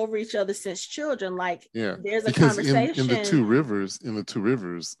over each other since children, like, there's a conversation. In the two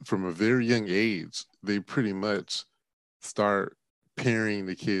rivers, from a very young age, they pretty much start pairing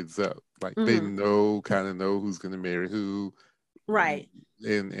the kids up. Like they kind of know who's going to marry who. Right.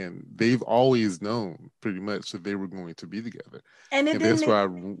 And they've always known pretty much that they were going to be together. And that's why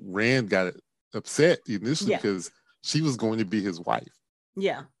Rand got upset initially, because she was going to be his wife.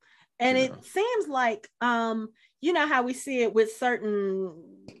 Yeah. And it seems like, you know how we see it with certain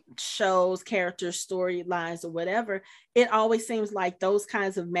shows, characters, storylines, or whatever, it always seems like those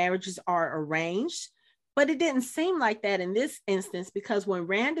kinds of marriages are arranged. But it didn't seem like that in this instance, because when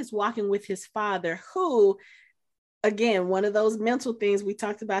Rand is walking with his father, who, again, one of those mental things, we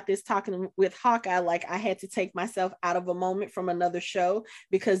talked about this talking with Hawkeye, like I had to take myself out of a moment from another show,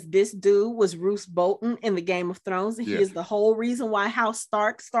 because this dude was Roose Bolton in the Game of Thrones. And he is the whole reason why House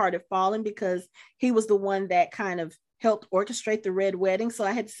Stark started falling, because he was the one that kind of helped orchestrate the Red Wedding. So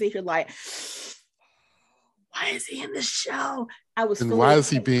I had to sit here like, why is he in this show? Why is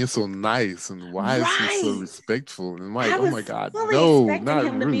he being so nice? And why is he so respectful? And I'm like, oh my God, no, not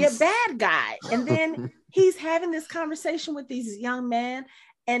him to be a bad guy. And then he's having this conversation with these young men,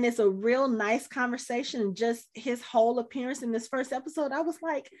 and it's a real nice conversation. And just his whole appearance in this first episode, I was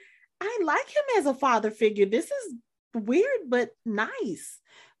like, I like him as a father figure. This is weird, but nice.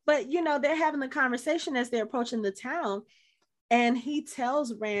 But, they're having the conversation as they're approaching the town. And he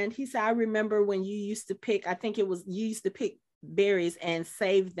tells Rand, he said, I remember when you used to pick, you used to pick berries and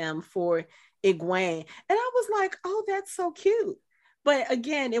save them for Egwene. And I was like, oh, that's so cute. But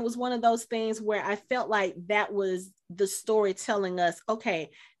again, it was one of those things where I felt like that was the story telling us, okay,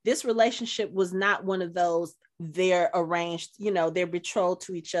 this relationship was not one of those, they're arranged, they're betrothed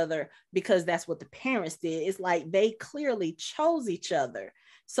to each other because that's what the parents did. It's like they clearly chose each other.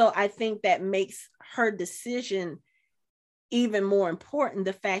 So I think that makes her decision even more important.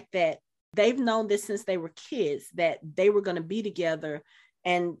 The fact that they've known this since they were kids, that they were going to be together,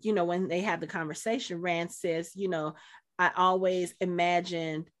 And, you know, when they have the conversation, Rand says, you know, I always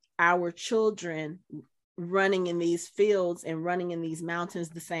imagined our children running in these fields and running in these mountains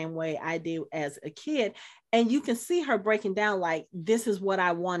the same way I did as a kid. And you can see her breaking down like, this is what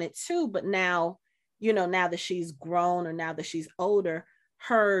I wanted too. But now, you know, now that she's grown or now that she's older,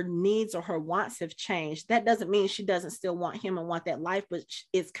 her needs or her wants have changed. That doesn't mean she doesn't still want him and want that life, but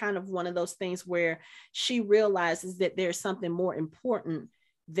it's kind of one of those things where she realizes that there's something more important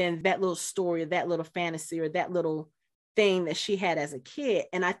than that little story or that little fantasy or that little thing that she had as a kid.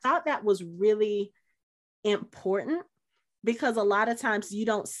 And I thought that was really important, because a lot of times you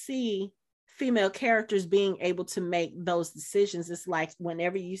don't see female characters being able to make those decisions. It's like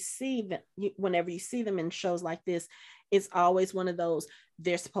whenever you see them in shows like this, it's always one of those,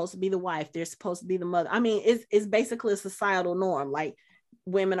 they're supposed to be the wife, they're supposed to be the mother. I mean, it's basically a societal norm. Like,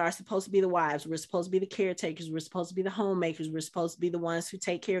 women are supposed to be the wives, we're supposed to be the caretakers, we're supposed to be the homemakers, we're supposed to be the ones who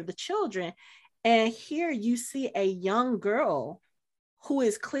take care of the children. And here you see a young girl who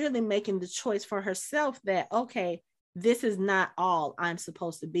is clearly making the choice for herself that, okay, this is not all I'm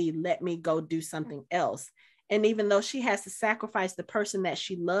supposed to be. Let me go do something else. And even though she has to sacrifice the person that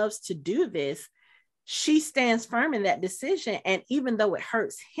she loves to do this, she stands firm in that decision. And even though it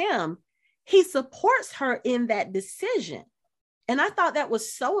hurts him, he supports her in that decision. And I thought that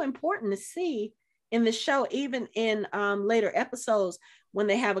was so important to see in the show, even in later episodes when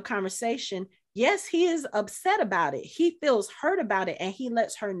they have a conversation. Yes, he is upset about it. He feels hurt about it, and he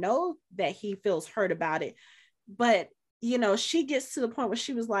lets her know that he feels hurt about it. But, you know, she gets to the point where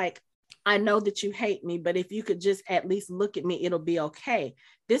she was like, I know that you hate me, but if you could just at least look at me, it'll be okay.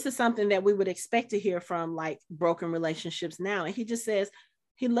 This is something that we would expect to hear from like broken relationships now. And he just says,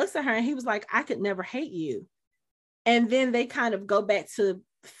 he looks at her and he was like, I could never hate you. And then they kind of go back to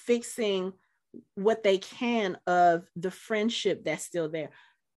fixing what they can of the friendship that's still there.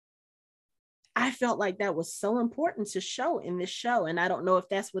 I felt like that was so important to show in this show. And I don't know if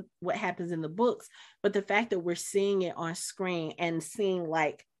that's what happens in the books, but the fact that we're seeing it on screen and seeing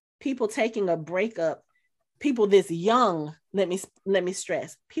like people taking a breakup, people this young, let me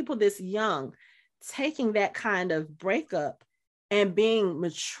stress, people this young, taking that kind of breakup and being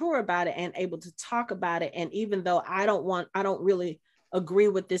mature about it and able to talk about it. And even though I don't really agree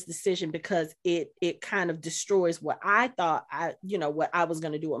with this decision because it kind of destroys what I thought what I was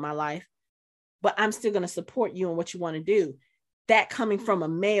going to do with my life, but I'm still going to support you in what you want to do. That coming from a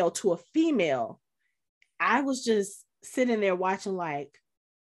male to a female, I was just sitting there watching like,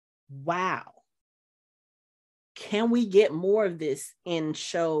 wow, can we get more of this in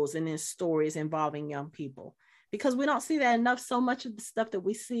shows and in stories involving young people? Because we don't see that enough. So much of the stuff that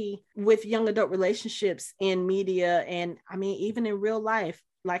we see with young adult relationships in media, and I mean, even in real life,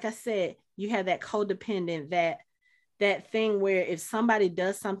 like I said, you have that codependent, that thing where if somebody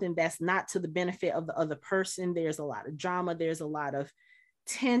does something that's not to the benefit of the other person, there's a lot of drama, there's a lot of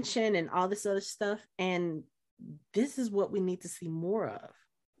tension and all this other stuff. And this is what we need to see more of,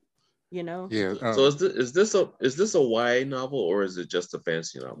 you know? Yeah. So is this a YA novel or is it just a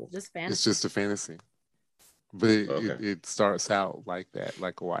fantasy novel? Just fantasy. It's just a fantasy, but it starts out like that,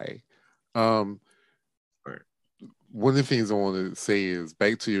 like a YA. One of the things I want to say is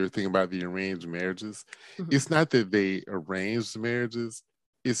back to your thing about the arranged marriages. Mm-hmm. It's not that they arranged marriages.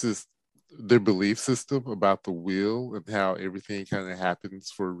 It's just their belief system about the will and how everything kind of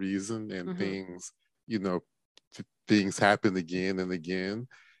happens for a reason, and mm-hmm. Things happen again and again,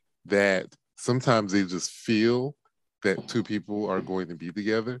 that sometimes they just feel that two people are going to be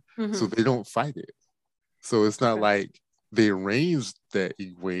together. Mm-hmm. So they don't fight it. So it's not like they arranged that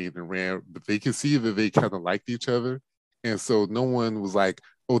Egwene and Rand, but they could see that they kind of liked each other. And so no one was like,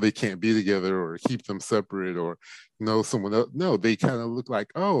 oh, they can't be together or keep them separate or someone else. No, they kind of look like,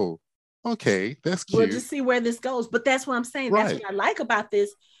 oh, okay, that's cute. We'll just see where this goes. But that's what I'm saying. Right. That's what I like about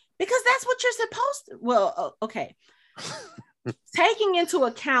this, because that's what you're supposed to. Well, okay. Taking into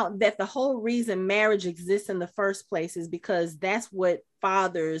account that the whole reason marriage exists in the first place is because that's what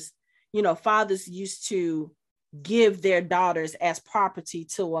fathers used to give their daughters as property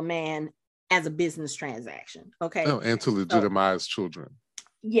to a man as a business transaction. Okay. Oh, and to legitimize children.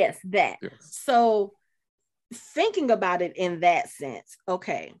 Yes, that. Yes. So thinking about it in that sense,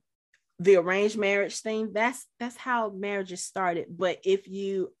 okay, the arranged marriage thing, that's how marriages started. But if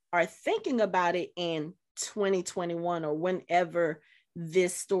you are thinking about it in 2021 or whenever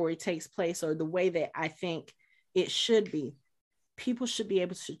this story takes place, or the way that I think it should be, people should be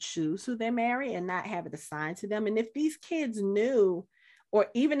able to choose who they marry and not have it assigned to them. And if these kids knew, or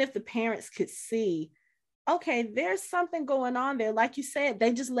even if the parents could see okay, there's something going on there. Like you said,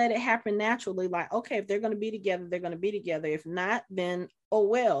 they just let it happen naturally. Like, okay, if they're going to be together, they're going to be together. If not, then oh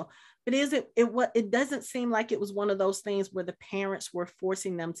well. But is it what it doesn't seem like it was one of those things where the parents were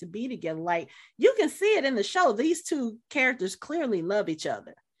forcing them to be together. Like you can see it in the show. These two characters clearly love each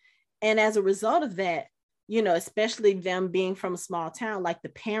other. And as a result of that, especially them being from a small town, like the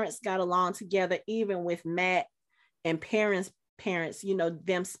parents got along together, even with Matt and parents,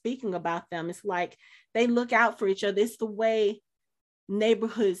 them speaking about them. It's like they look out for each other. It's the way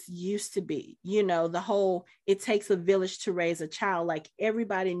neighborhoods used to be, the whole it takes a village to raise a child. Like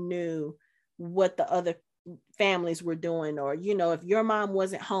everybody knew what the other families were doing, or if your mom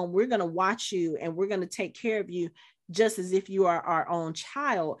wasn't home, we're going to watch you and we're going to take care of you just as if you are our own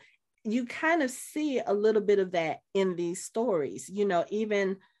child. You kind of see a little bit of that in these stories,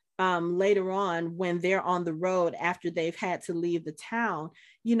 even later on when they're on the road after they've had to leave the town.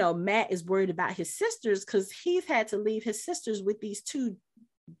 Matt is worried about his sisters because he's had to leave his sisters with these two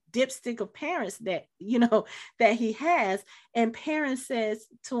dipstick of parents that that he has. And parents says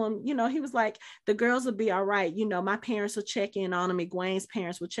to him, he was like, the girls will be all right, my parents will check in on them, Egwene's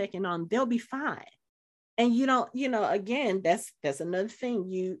parents will check in on them, they'll be fine. And again, that's another thing,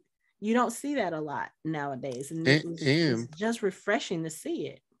 you don't see that a lot nowadays, and it's just refreshing to see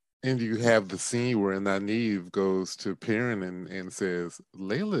it. And you have the scene where Nynaeve goes to Perrin and says,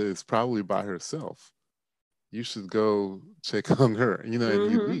 Layla is probably by herself. You should go check on her, and he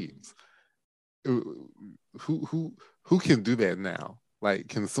leaves. Who can do that now? Like,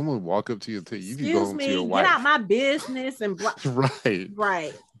 can someone walk up to you and tell you can go home to your wife? Get out my business and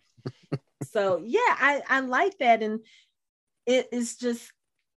right. So yeah, I like that, and it is just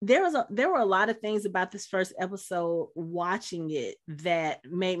there were a lot of things about this first episode watching it that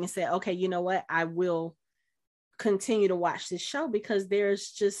made me say, okay, you know what, I will continue to watch this show, because we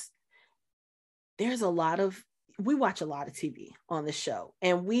watch a lot of TV on the show,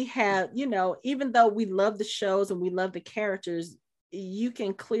 and we have, even though we love the shows and we love the characters, you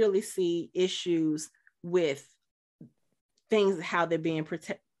can clearly see issues with things, how they're being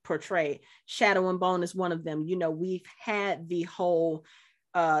portrayed. Shadow and Bone is one of them. We've had the whole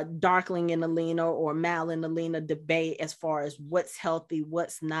Darkling and Alina, or Mal and Alina debate as far as what's healthy,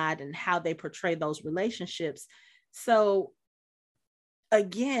 what's not, and how they portray those relationships. So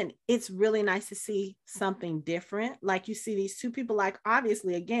again, it's really nice to see something different. Like you see these two people, like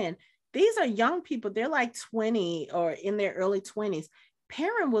obviously, again, these are young people. They're like 20 or in their early 20s.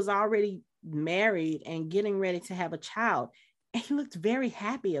 Perrin was already married and getting ready to have a child, and he looked very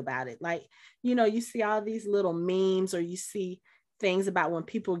happy about it. Like, you see all these little memes, or you see things about when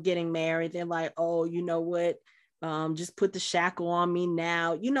people are getting married, they're like, oh, you know what? Just put the shackle on me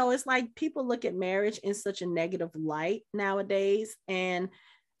now. It's like people look at marriage in such a negative light nowadays. And,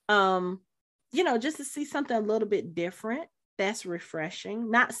 just to see something a little bit different, that's refreshing.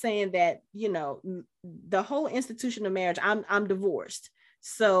 Not saying that, the whole institution of marriage, I'm divorced.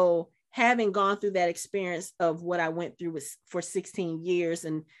 So having gone through that experience of what I went through for 16 years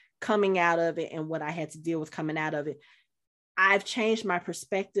and coming out of it, and what I had to deal with coming out of it, I've changed my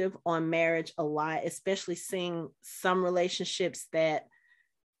perspective on marriage a lot, especially seeing some relationships that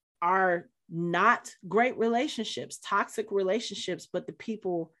are not great relationships, toxic relationships, but the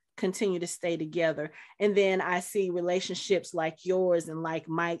people continue to stay together. And then I see relationships like yours and like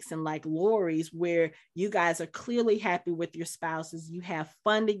Mike's and like Lori's, where you guys are clearly happy with your spouses, you have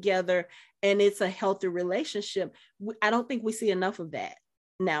fun together, and it's a healthy relationship. I don't think we see enough of that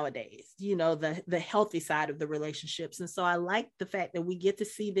nowadays, the healthy side of the relationships. And so I like the fact that we get to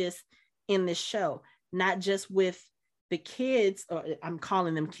see this in this show, not just with the kids, or I'm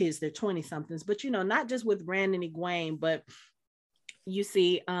calling them kids, they're 20 somethings, but not just with Rand and Egwene, but you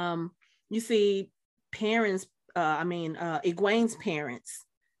see parents, Egwene's parents,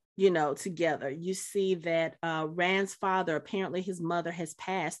 together. You see that Rand's father, apparently his mother has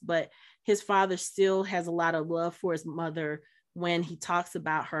passed, but his father still has a lot of love for his mother. When he talks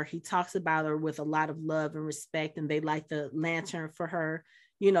about her with a lot of love and respect, and they light the lantern for her,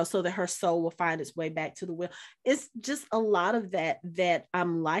 so that her soul will find its way back to the will. It's just a lot of that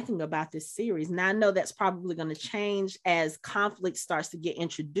I'm liking about this series. Now I know that's probably going to change as conflict starts to get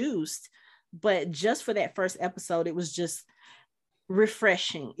introduced, but just for that first episode, it was just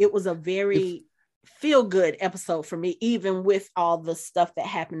refreshing. It was a very feel good episode for me, even with all the stuff that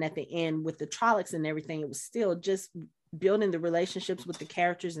happened at the end with the Trollocs and everything. It was still just building the relationships with the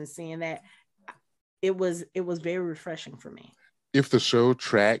characters and seeing that it was very refreshing for me. If the show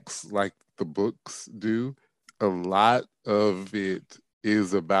tracks like the books do, a lot of it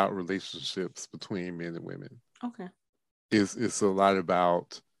is about relationships between men and women. Okay. It's a lot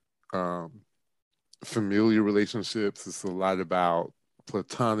about familiar relationships. It's a lot about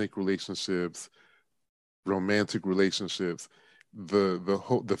platonic relationships, romantic relationships.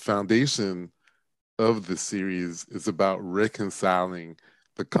 The foundation of the series is about reconciling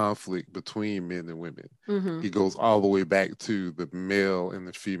the conflict between men and women. Mm-hmm. It goes all the way back to the male and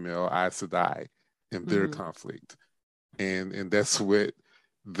the female Aes Sedai and their conflict, and that's what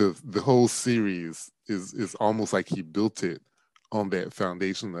the whole series is almost like he built it on that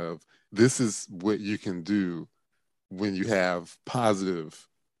foundation of this is what you can do when you have positive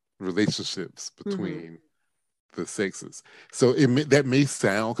relationships between the sexes. So that may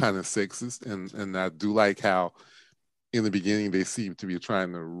sound kind of sexist, and I do like how in the beginning they seem to be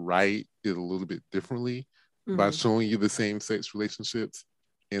trying to write it a little bit differently by showing you the same sex relationships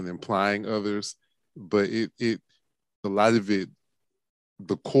and implying others. But it a lot of it,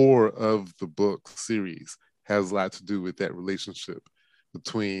 the core of the book series has a lot to do with that relationship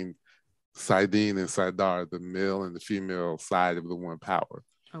between Saidin and Saidar, the male and the female side of the one power.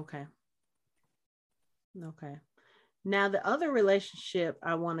 Okay. Now, the other relationship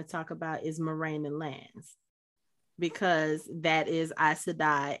I want to talk about is Moiraine and Lance, because that is Aes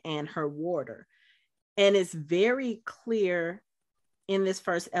Sedai and her warder. And it's very clear in this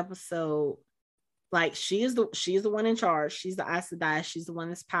first episode, like she is the one in charge. She's the Aes Sedai. She's the one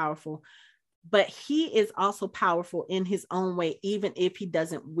that's powerful. But he is also powerful in his own way, even if he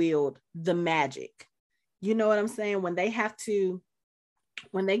doesn't wield the magic. You know what I'm saying? When they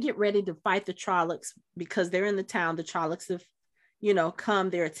get ready to fight the Trollocs, because they're in the town, the Trollocs have, come,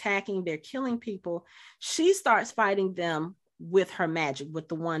 they're attacking, they're killing people. She starts fighting them with her magic, with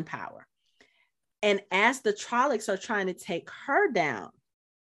the one power. And as the Trollocs are trying to take her down,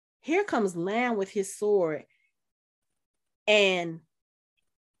 here comes Lan with his sword, and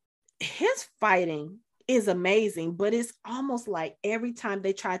his fighting is amazing, but it's almost like every time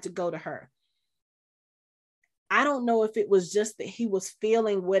they tried to go to her, I don't know if it was just that he was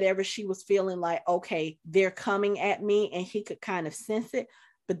feeling whatever she was feeling, like, okay, they're coming at me, and he could kind of sense it,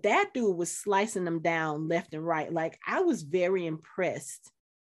 but that dude was slicing them down left and right. Like, I was very impressed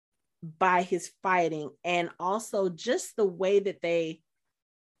by his fighting, and also just the way that they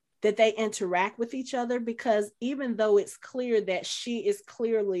interact with each other, because even though it's clear that she is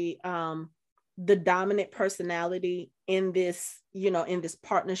clearly the dominant personality in this, in this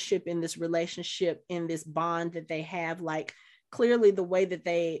partnership, in this relationship, in this bond that they have, like clearly the way that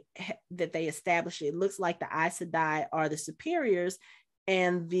they establish it looks like the Aes Sedai are the superiors,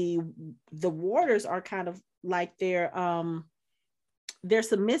 and the warders are kind of like they're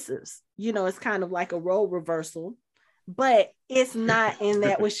submissives. It's kind of like a role reversal. But it's not in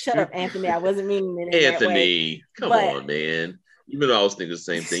that way. Shut up, Anthony. I wasn't meaning it in that way. Anthony, come on, man. Even though I was thinking the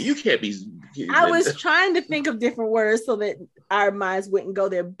same thing. You can't be. I was trying to think of different words so that our minds wouldn't go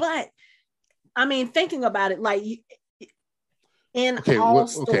there. But I mean, thinking about it, like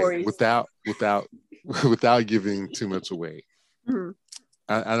stories, without giving too much away.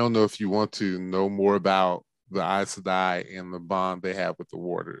 I don't know if you want to know more about the Aes Sedai and the bond they have with the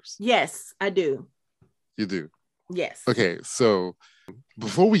warders. Yes, I do. You do. Yes. Okay, so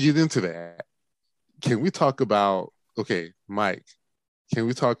before we get into that, can we talk about, Mike, can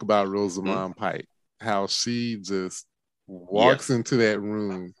we talk about Rosamund Pike? How she just walks into that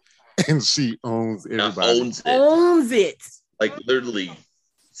room and she owns everybody. Owns it. Like literally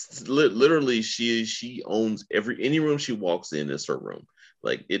she owns any room she walks in is her room.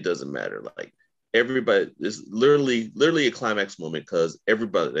 Like it doesn't matter. Like everybody is literally a climax moment, because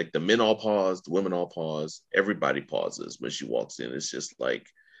everybody, like the men all pause, the women all pause, everybody pauses when she walks in. It's just like,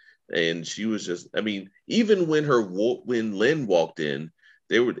 and she was just, I mean, even when Lynn walked in,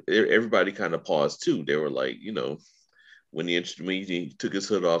 everybody kind of paused too. They were like, when he took his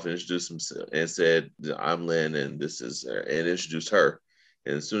hood off and introduced himself and said, "I'm Lynn, and this is," and introduced her.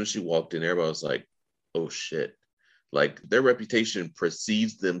 And as soon as she walked in, everybody was like, "Oh shit." Like their reputation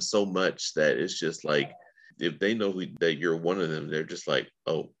precedes them so much that it's just like, if they know that you're one of them, they're just like,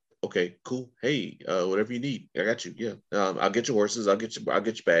 "Oh, okay, cool. Hey, whatever you need, I got you. Yeah, I'll get your horses. I'll get your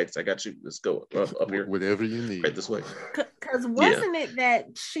bags. I got you. Let's go up here. Whatever you need, right this way." Because wasn't it that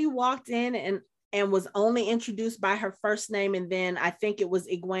she walked in and was only introduced by her first name, and then I think it was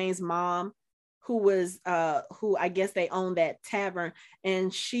Egwene's mom, who I guess they owned that tavern,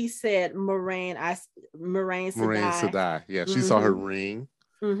 and she said Moiraine Sedai. Yeah, she saw her ring,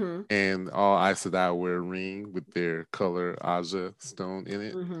 and all Aes Sedai wear a ring with their color Aja stone in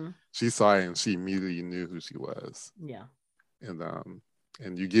it. She saw it and she immediately knew who she was. Yeah, and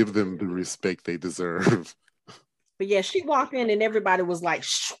you give them the respect they deserve. But yeah, she walked in and everybody was like,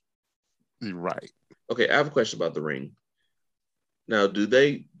 Right. Okay, I have a question about the ring. Now, do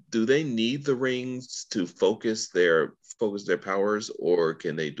they do they need the rings to focus their powers, or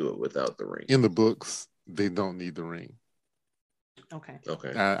can they do it without the ring? In the books, they don't need the ring. Okay.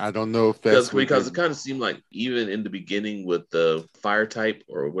 I don't know if that's because it kind of seemed like even in the beginning with the fire type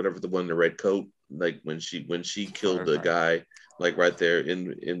or whatever, the one in the red coat, like when she killed the guy, like right there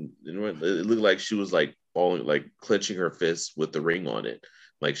in it looked like she was like falling, like clenching her fist with the ring on it,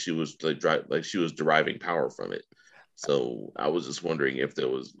 like she was like she was deriving power from it. So I was just wondering if there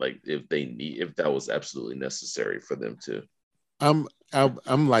was like if that was absolutely necessary for them to. I'm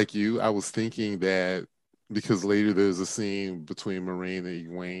like you. I was thinking that because later there's a scene between Moraine and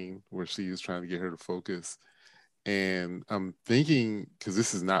Egwene where she is trying to get her to focus, and I'm thinking, because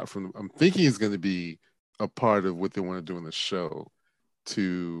this is not from, I'm thinking it's going to be a part of what they want to do in the show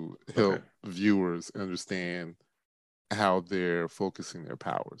to help viewers understand how they're focusing their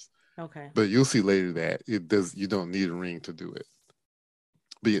powers. Okay. But you'll see later that you don't need a ring to do it.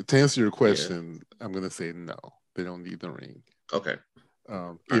 But to answer your question, I'm going to say no, they don't need the ring. Okay.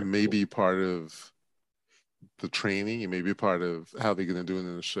 It may be part of the training. It may be part of how they're going to do it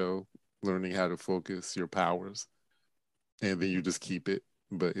in the show, learning how to focus your powers, and then you just keep it.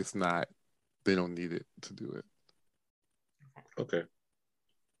 But it's not. They don't need it to do it. Okay.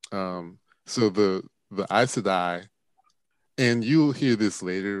 So the Aes Sedai, and you'll hear this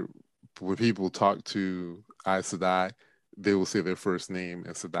later when people talk to Aes Sedai, they will say their first name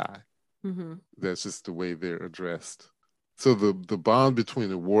as Sedai. Mm-hmm. That's just the way they're addressed. So the bond between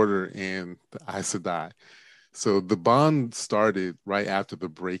the Warder and the Aes Sedai. So the bond started right after the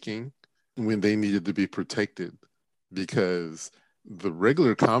breaking, when they needed to be protected, because the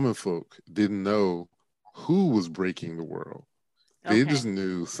regular common folk didn't know who was breaking the world. They just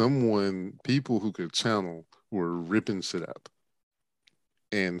knew people who could channel were ripping shit up.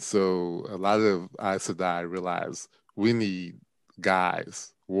 And so a lot of Aes Sedai realized we need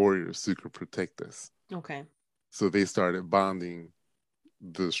guys, warriors who could protect us. Okay. So they started bonding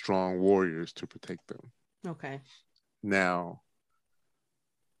the strong warriors to protect them. Okay. Now,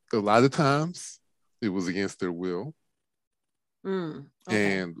 a lot of times it was against their will.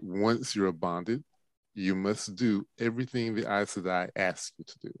 And once you're bonded, you must do everything the Aes Sedai asks you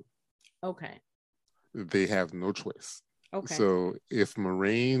to do. Okay. They have no choice. Okay. So if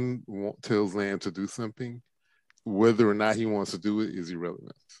Moraine tells Lan to do something, whether or not he wants to do it is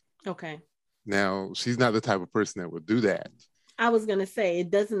irrelevant. Okay. Now, she's not the type of person that would do that. I was going to say, it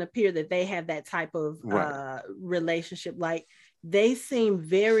doesn't appear that they have that type of relationship. Like, they seem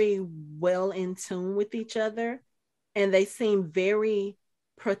very well in tune with each other, and they seem very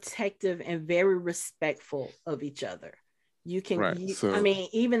protective and very respectful of each other. You can, I mean,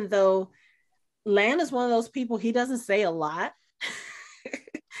 even though Lan is one of those people, he doesn't say a lot.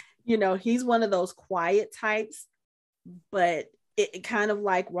 He's one of those quiet types, but it kind of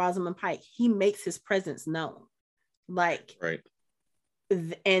like Rosamund Pike, he makes his presence known. Like,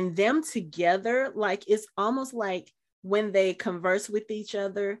 and them together, like, it's almost like when they converse with each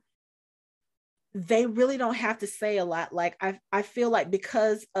other, they really don't have to say a lot. Like, I feel like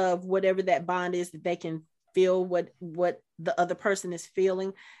because of whatever that bond is, that they can feel what the other person is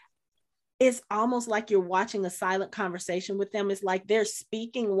feeling. It's almost like you're watching a silent conversation with them. It's like they're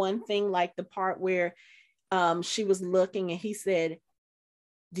speaking one thing, like the part where she was looking and he said,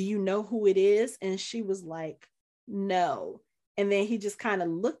 "Do you know who it is?" And she was like, "No." And then he just kind of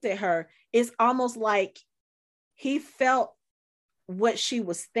looked at her. It's almost like he felt what she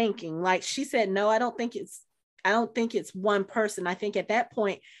was thinking. Like, she said, "No, I don't think it's one person." I think at that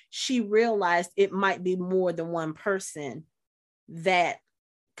point she realized it might be more than one person that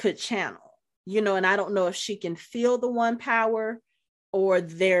could channel, and I don't know if she can feel the one power or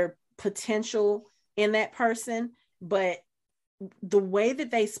their potential in that person, but the way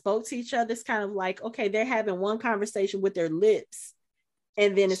that they spoke to each other is kind of like, okay, they're having one conversation with their lips,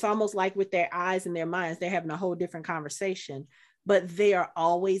 and then it's almost like with their eyes and their minds, they're having a whole different conversation, but they are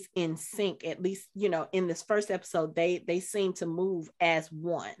always in sync. At least, in this first episode, they seem to move as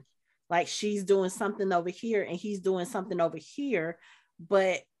one. Like, she's doing something over here and he's doing something over here,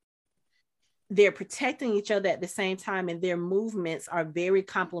 but they're protecting each other at the same time, and their movements are very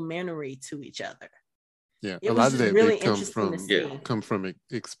complementary to each other. Yeah, it a was lot of that really they interesting come from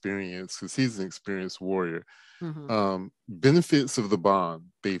experience, because he's an experienced warrior. Mm-hmm. Benefits of the bond: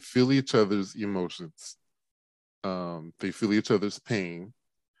 they feel each other's emotions, they feel each other's pain.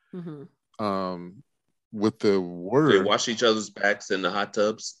 Mm-hmm. With the warder, they wash each other's backs in the hot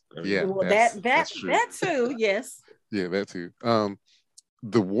tubs. Well, that's true. That too, yes. Yeah, that too.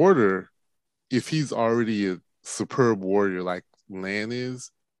 The warder, if he's already a superb warrior like Lan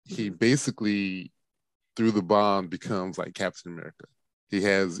is, he basically, through the bond, becomes like Captain America. He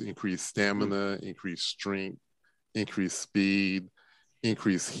has increased stamina, increased strength, increased speed,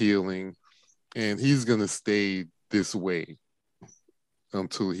 increased healing, and he's gonna stay this way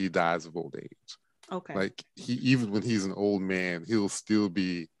until he dies of old age. Okay. Like even when he's an old man, he'll still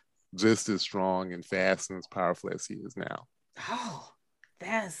be just as strong and fast and as powerful as he is now. Oh,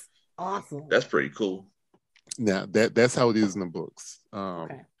 that's awesome. That's pretty cool. Now that's how it is in the books.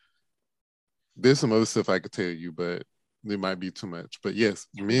 Okay. There's some other stuff I could tell you, but it might be too much. But yes,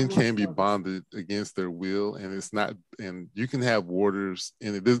 men can be bonded against their will, and it's not. And you can have warders,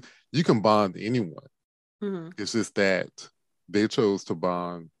 and it is you can bond anyone. Mm-hmm. It's just that they chose to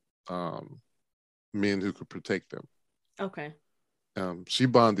bond men who could protect them. Okay. She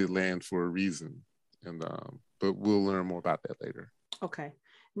bonded land for a reason, and but we'll learn more about that later. Okay.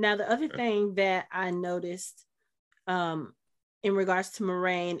 Now the other thing that I noticed in regards to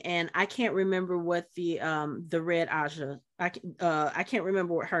Moraine, and I can't remember what the red Aja, I can't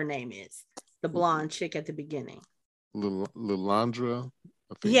remember what her name is. The blonde chick at the beginning. Lilandra,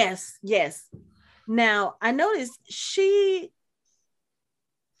 I think. Yes. Now I noticed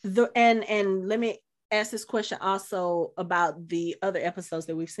and let me ask this question also about the other episodes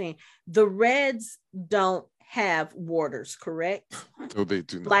that we've seen. The Reds don't have warders, correct? No, they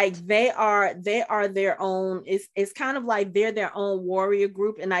do not. Like they are their own. It's kind of like they're their own warrior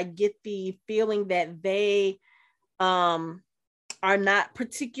group, and I get the feeling that they are not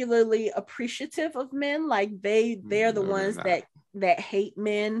particularly appreciative of men. Like they're the ones that hate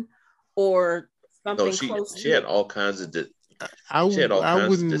men or something. No, she had all kinds of she had all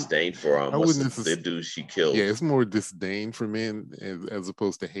kinds of disdain for the dude she killed. Yeah, it's more disdain for men as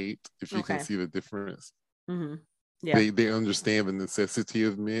opposed to hate. If you can see the difference. Mm-hmm. Yeah, they understand the necessity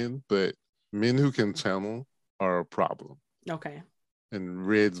of men, but men who can channel are a problem. Okay. And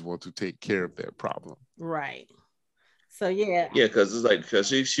Reds want to take care of that problem. Right. So yeah, because it's like because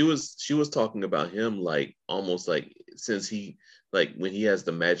she was talking about him like almost like since he like when he has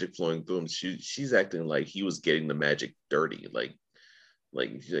the magic flowing through him, she's acting like he was getting the magic dirty, like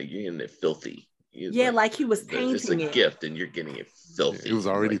you're getting it filthy. Like he was painting it's a gift and you're getting it filthy. It was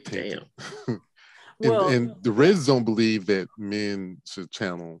already like, tainted. Damn. And the Reds don't believe that men should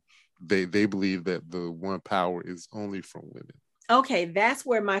channel. They believe that the one power is only from women. Okay, that's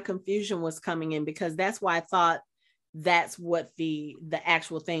where my confusion was coming in, because that's why I thought that's what the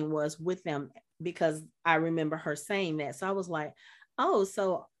actual thing was with them, because I remember her saying that. So I was like, oh,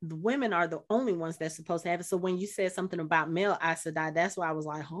 so the women are the only ones that's supposed to have it. So when you said something about male Aes Sedai, that's why I was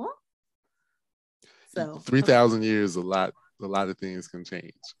like, huh? So 3,000 years, a lot of things can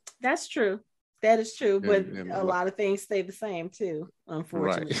change. That's true. That is true, but a lot of things stay the same too,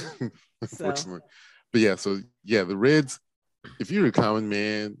 unfortunately. Right. Unfortunately. But the Reds, if you're a common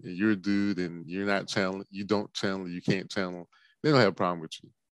man and you're a dude and you're not channeling, you don't channel, you can't channel, they don't have a problem with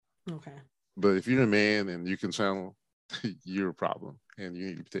you. Okay. But if you're a man and you can channel, you're a problem and you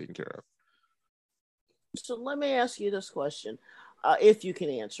need to be taken care of. So let me ask you this question, if you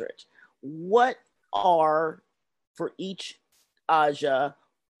can answer it. What are, for each Aja,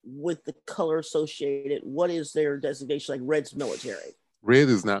 with the color associated, what is their designation? Like Red's military. Red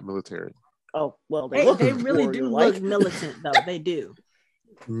is not military. Oh, well, they really do look militant, though. They do.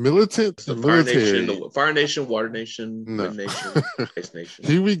 Militant, the military. Fire Nation, Water Nation, no. Wind Nation, Ice Nation.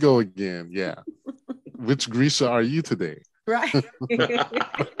 Here we go again. Yeah. Which Grisha are you today? Right.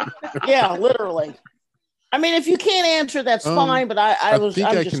 Yeah, literally. I mean, if you can't answer, that's fine. But I think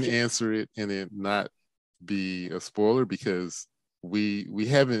I can answer it and it not be a spoiler, because we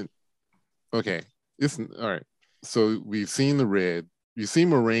haven't. Okay, it's all right. So we've seen the red. You see,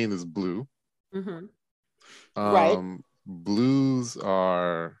 Moraine is blue. Mm-hmm. Right. Blues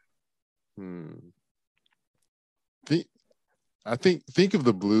are. Think of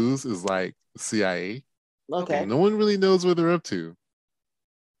the blues as like CIA. Okay. No one really knows what they're up to.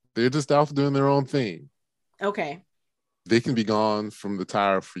 They're just off doing their own thing. Okay. They can be gone from the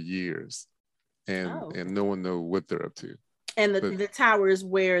tower for years, and no one know what they're up to. And the tower is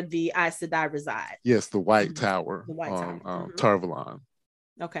where the Aes Sedai reside. Yes, the White Tower. The White Tower. Tarvalon.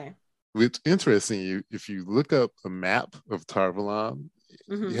 Okay. Which interesting, if you look up a map of Tarvalon,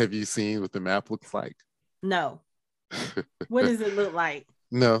 have you seen what the map looks like? No. What does it look like?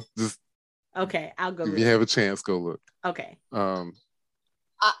 No, just okay. I'll go. If you have a chance, go look. Okay.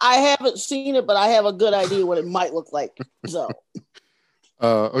 I haven't seen it, but I have a good idea what it might look like. So.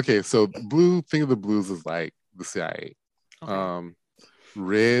 Okay, so blue. Think of the blues as like the CIA. Okay.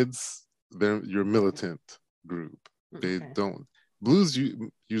 Reds, they're your militant group. They don't. Blues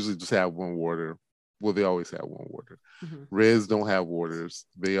usually just have one warder. Well, they always have one warder. Reds don't have warders.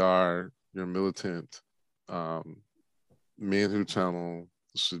 They are your militant men who channel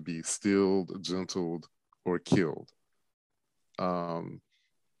should be stilled, gentled, or killed.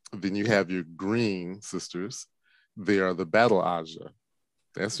 Then you have your green sisters. They are the battle Aja.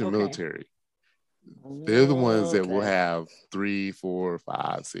 That's your military. They're the ones that will have 3, 4,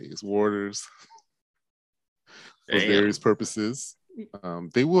 5, 6 warders for various purposes.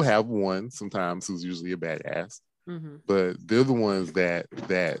 They will have one sometimes who's usually a badass, but they're the ones that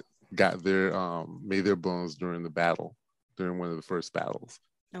got their made their bones during the battle, during one of the first battles.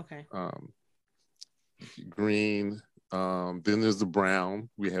 Okay. Green. Then there's the brown.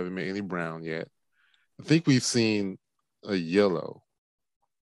 We haven't made any brown yet. I think we've seen a yellow.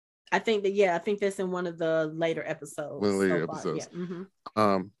 I think that's in one of the later episodes.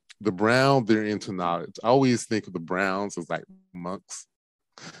 Yeah. The brown, they're into knowledge. I always think of the browns as like monks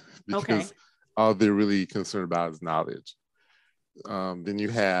because all they're really concerned about is knowledge. Then you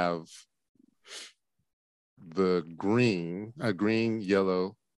have the green,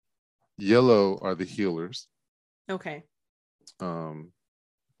 yellow. Yellow are the healers. Okay. Green,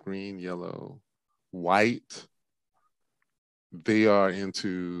 yellow, white. They are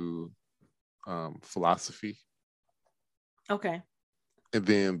into philosophy. Okay. And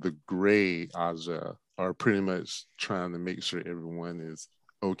then the gray Aja are pretty much trying to make sure everyone is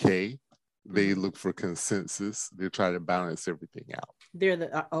okay. They look for consensus. They try to balance everything out. They're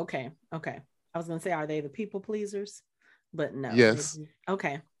the okay. I was gonna say, are they the people pleasers? But no. Yes.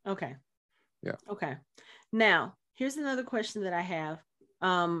 Okay. Yeah. Okay. Now, here's another question that I have.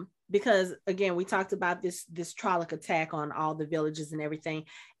 Because again, we talked about this Trolloc attack on all the villages and everything.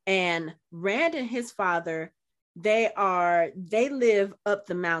 And Rand and his father, they live up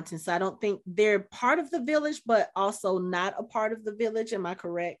the mountain. So I don't think they're part of the village, but also not a part of the village. Am I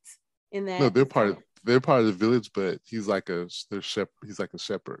correct in that? No, they're part of the village, but he's like a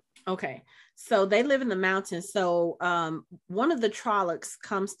shepherd. Okay. So they live in the mountains. So one of the Trollocs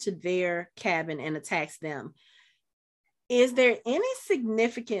comes to their cabin and attacks them. Is there any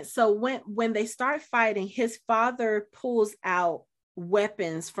significance? So when they start fighting, his father pulls out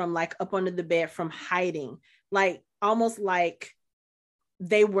weapons from like up under the bed from hiding, like almost like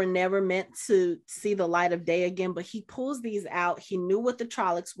they were never meant to see the light of day again, but he pulls these out. He knew what the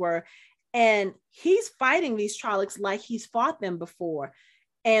Trollocs were, and he's fighting these Trollocs like he's fought them before.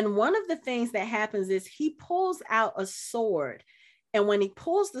 And one of the things that happens is he pulls out a sword. And when he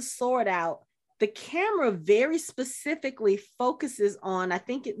pulls the sword out, the camera very specifically focuses on, I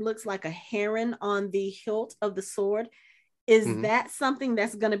think it looks like a heron on the hilt of the sword. Is that something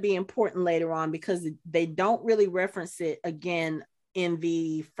that's going to be important later on? Because they don't really reference it again in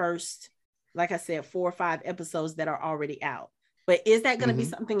the first, like I said, 4 or 5 episodes that are already out. But is that going to be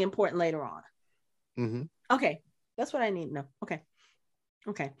something important later on? Okay. That's what I need to know. Okay.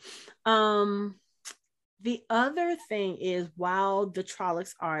 The other thing is, while the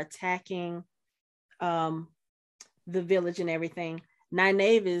Trollocs are attacking the village and everything,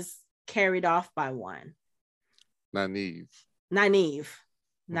 Nynaeve is carried off by one. Nynaeve.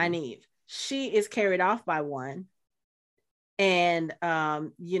 She is carried off by one. And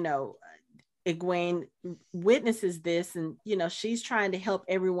Egwene witnesses this, and she's trying to help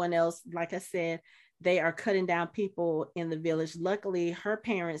everyone else. Like I said, they are cutting down people in the village. Luckily, her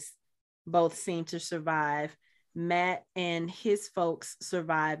parents both seem to survive. Matt and his folks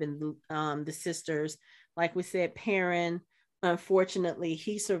survive, and the sisters, like we said, Perrin, unfortunately,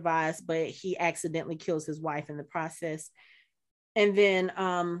 he survives, but he accidentally kills his wife in the process. And then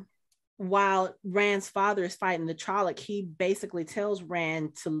while Rand's father is fighting the Trolloc, he basically tells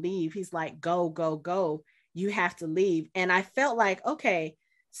Rand to leave. He's like, go, you have to leave. And I felt like, okay,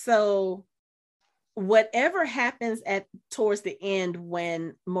 so whatever happens towards the end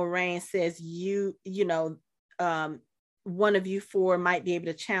when Moraine says one of you 4 might be able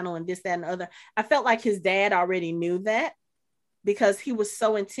to channel and this, that, and the other, I felt like his dad already knew that, because he was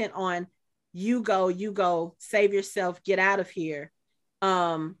so intent on you go, save yourself, get out of here.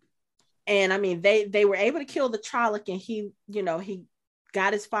 And I mean, they were able to kill the Trolloc, and he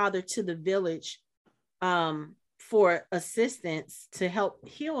got his father to the village for assistance to help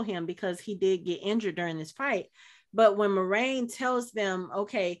heal him, because he did get injured during this fight. But when Moraine tells them,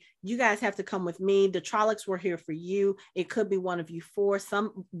 okay, you guys have to come with me, the Trollocs were here for you. It could be one of you 4.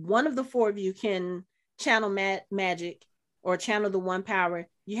 One of the 4 of you can channel magic or channel the one power.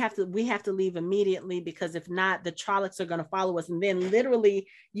 We have to leave immediately, because if not, the Trollocs are going to follow us. And then literally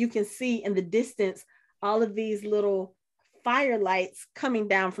you can see in the distance all of these little fire lights coming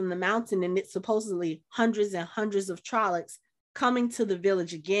down from the mountain, and it's supposedly hundreds and hundreds of Trollocs coming to the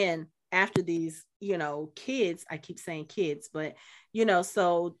village again after these kids. I keep saying kids, but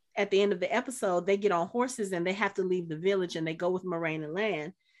so at the end of the episode, they get on horses and they have to leave the village and they go with Moraine and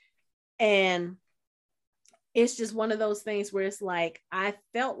Lan. And it's just one of those things where it's like, I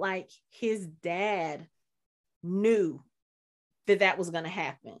felt like his dad knew that was going to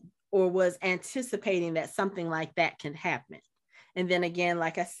happen, or was anticipating that something like that can happen. And then again,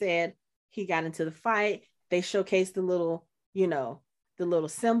 like I said, he got into the fight. They showcased the little, the little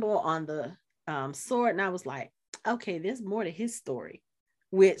symbol on the sword. And I was like, okay, there's more to his story,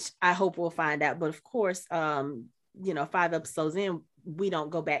 which I hope we'll find out. But of course, 5 episodes in, we don't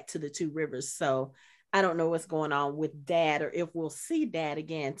go back to the Two Rivers. So I don't know what's going on with Dad, or if we'll see Dad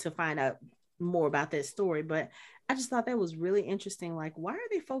again to find out more about that story. But I just thought that was really interesting. Like, why are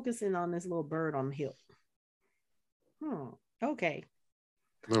they focusing on this little bird on the hill? Okay.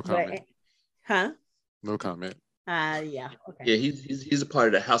 No comment. No comment. Yeah. Okay. Yeah, he's a part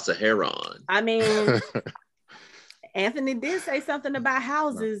of the House of Heron. I mean, Anthony did say something about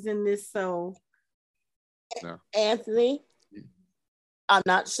houses in this, so. No. Anthony, I'm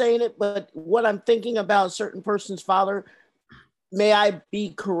not saying it, but what I'm thinking about a certain person's father, may I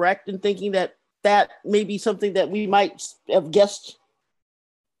be correct in thinking that may be something that we might have guessed?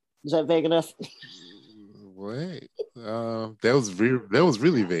 Is that vague enough? Wait, that was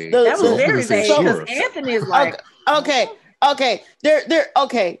really vague. That was very vague, because Anthony is like, okay.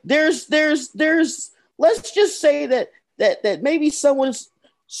 There's let's just say that maybe someone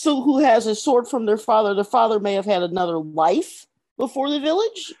who has a sword from their father, the father may have had another life before the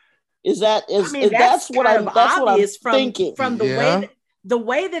village. That's what I'm thinking from the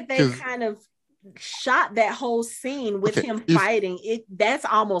way that they kind of shot that whole scene with him fighting it. That's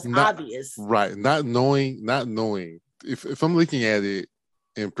almost obvious, right? Not knowing. If I'm looking at it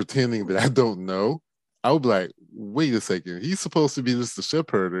and pretending that I don't know, I would be like, wait a second, he's supposed to be just a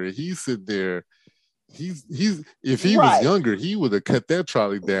shepherd. He's sitting there. He's if he was younger, he would have cut that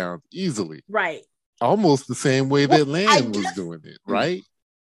trolley down easily. Right. Almost the same way that Lan was doing it, right?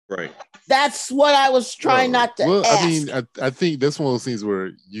 Right. That's what I was trying not to ask. I mean, I think that's one of those things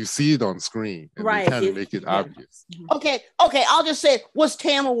where you see it on screen and they kind of make it obvious. Okay, I'll just say, was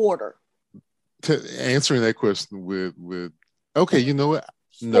Tam a warder? Answering that question with okay, you know what?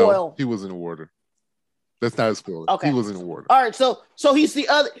 No, he wasn't a warder. That's not a spoiler. Okay. He wasn't a warder. All right, so he's the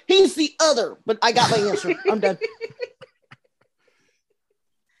other, but I got my answer. I'm done.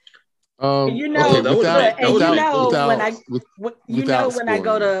 When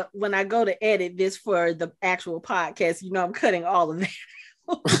I go to edit this for the actual podcast, I'm cutting all of that.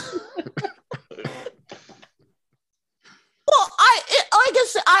 Well,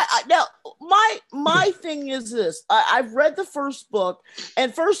 now my thing is this: I've read the first book,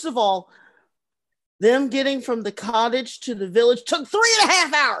 and first of all, them getting from the cottage to the village took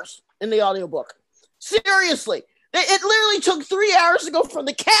 3.5 hours in the audiobook. Seriously, it literally took 3 hours to go from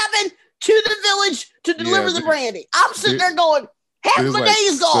the cabin to the village to deliver the brandy. I'm sitting there going, half my day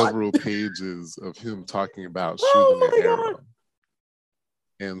is gone. Several pages of him talking about shooting an arrow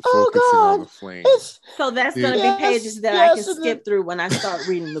and focusing on the flame. So that's going to be pages that I can skip through when I start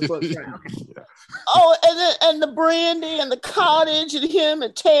reading the book. Oh, and the brandy and the cottage and him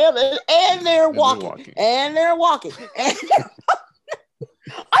and Tam and they're walking. And they're walking. I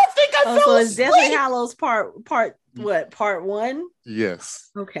think I fell asleep. So it's Deathly Hallows part 1?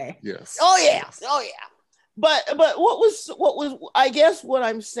 Yes. Okay. Yes. Oh yeah. But what was I guess what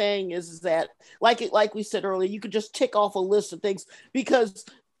I'm saying is that like we said earlier, you could just tick off a list of things because,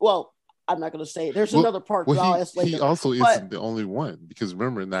 well, I'm not going to say it. There's another part that I'll ask later. He also isn't the only one, because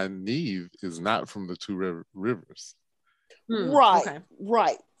remember, Nynaeve is not from the Two Rivers. Right. Okay.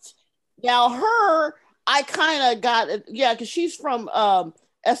 Right. Now her, I kind of got it. Yeah, because she's from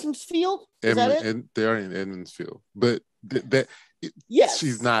Essensfield. Is that it? And they are in Edmondsfield, but yes,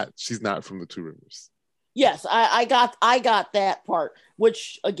 she's not from the Two Rivers. Yes, I got that part,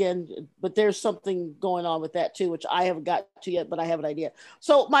 which again, but there's something going on with that too, which I haven't got to yet, but I have an idea.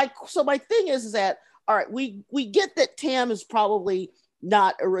 So my thing is that, all right, we get that Tam is probably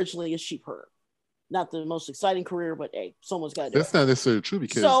not originally a sheep herder. Not the most exciting career, but hey, someone's got to do it. That's not necessarily true,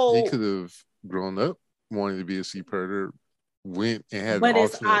 because he could have grown up wanting to be a sheep herder, went and had but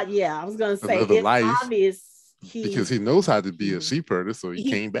it's I was going to say it's life, obvious because he knows how to be a sheep herder, so he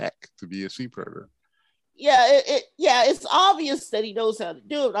came back to be a sheep herder. Yeah, it's obvious that he knows how to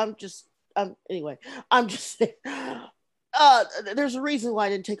do it. I'm just saying, there's a reason why I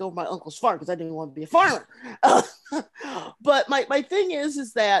didn't take over my uncle's farm, because I didn't want to be a farmer. But my thing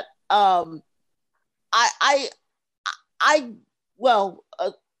is that I'm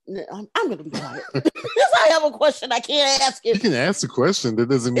going to be quiet because I have a question. I can't ask it. You can ask the question. That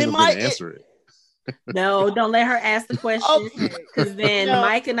doesn't mean I'm going to answer it. No, don't let her ask the question, because then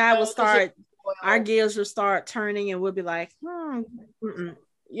Mike and I will start, our gears will start turning, and we'll be like,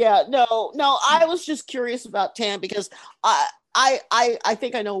 Yeah, no, I was just curious about Tam, because I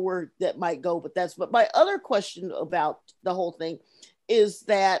think I know where that might go, but my other question about the whole thing is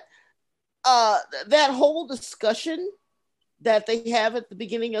that that whole discussion that they have at the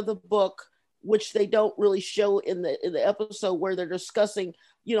beginning of the book, which they don't really show in the episode, where they're discussing,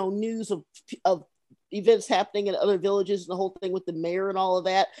 news of events happening in other villages and the whole thing with the mayor and all of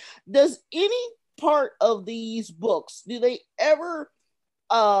that. Does any part of these books, do they ever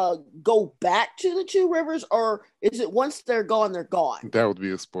go back to the Two Rivers, or is it once they're gone, they're gone? That would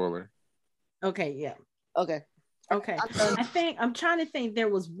be a spoiler. Okay, yeah. Okay. I'm trying to think. There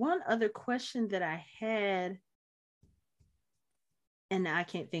was one other question that I had, and I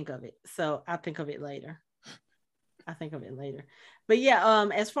can't think of it. So I'll think of it later. But yeah,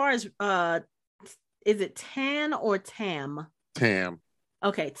 as far as is it Tan or Tam? Tam.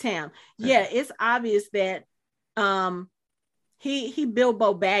 Okay, Tam. Yeah, it's obvious that he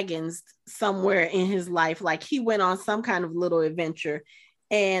Bilbo Baggins somewhere in his life. Like, he went on some kind of little adventure.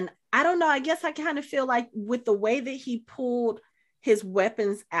 And I don't know, I guess I kind of feel like with the way that he pulled his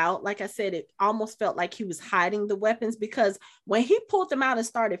weapons out, like I said, it almost felt like he was hiding the weapons, because when he pulled them out and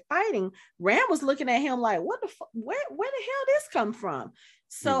started fighting, Ram was looking at him like, what the where the hell this come from?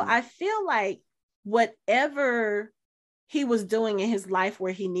 So I feel like whatever he was doing in his life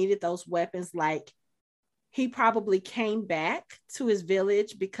where he needed those weapons, like, he probably came back to his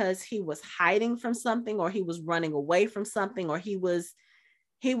village because he was hiding from something, or he was running away from something, or he was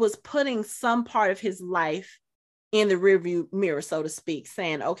putting some part of his life in the rearview mirror, so to speak,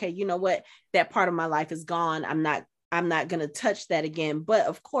 saying, okay, you know what, that part of my life is gone. I'm not going to touch that again. But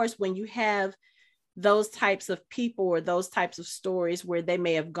of course, when you have those types of people or those types of stories where they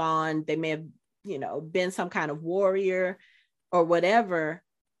may have been some kind of warrior or whatever,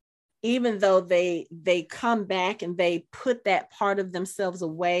 even though they come back and they put that part of themselves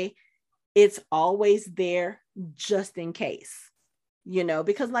away, it's always there just in case,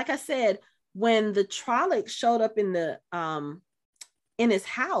 because like I said, when the Trollocs showed up in his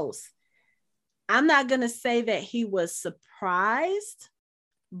house, I'm not going to say that he was surprised,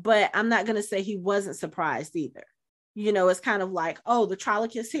 but I'm not going to say he wasn't surprised either. It's kind of like, oh, the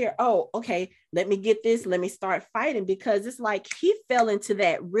Trolloc is here. Oh, okay, let me get this. Let me start fighting, because it's like he fell into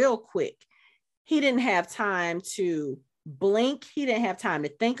that real quick. He didn't have time to blink. He didn't have time to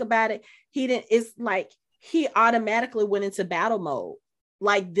think about it. It's like he automatically went into battle mode.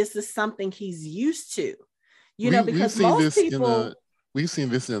 Like, this is something he's used to, because most people... We've seen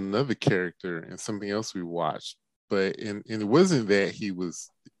this in another character and something else we watched, but and it wasn't that he was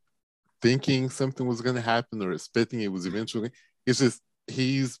thinking something was going to happen or expecting it was eventually. It's just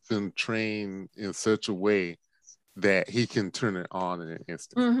he's been trained in such a way that he can turn it on in an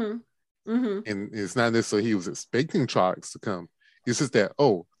instant. And it's not necessarily he was expecting Trollocs to come. It's just that,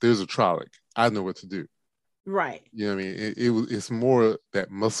 oh, there's a Trolloc, I know what to do. Right. I mean, it's more that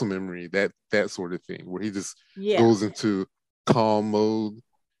muscle memory, that sort of thing, where he just goes into calm mode,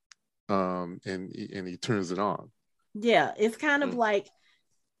 and he turns it on. Yeah, it's kind of like,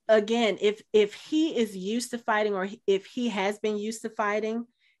 again, if he is used to fighting, or if he has been used to fighting,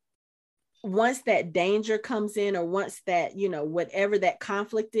 once that danger comes in, or once that, whatever that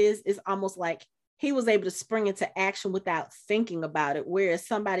conflict is, it's almost like he was able to spring into action without thinking about it. Whereas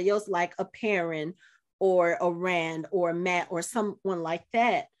somebody else, like a Perrin or a Rand or a Matt or someone like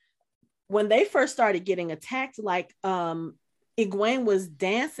that, when they first started getting attacked, like Egwene was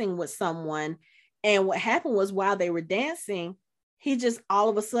dancing with someone, and what happened was, while they were dancing, he just all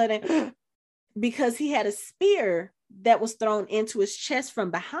of a sudden, because he had a spear that was thrown into his chest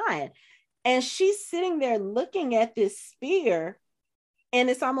from behind, and she's sitting there looking at this spear, and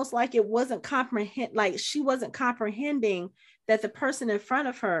it's almost like it wasn't she wasn't comprehending that the person in front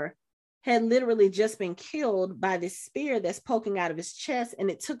of her had literally just been killed by this spear that's poking out of his chest. And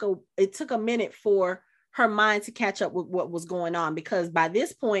it took a minute for her mind to catch up with what was going on, because by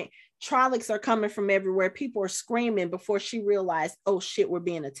this point, Trollocs are coming from everywhere. People are screaming before she realized, oh shit, we're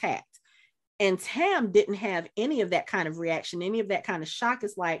being attacked. And Tam didn't have any of that kind of reaction, any of that kind of shock.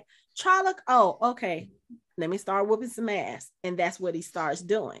 It's like, Trolloc, oh, okay, let me start whooping some ass. And that's what he starts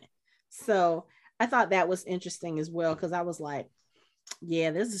doing. So I thought that was interesting as well, because I was like,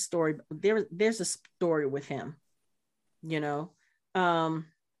 yeah, there's a story. There's a story with him, But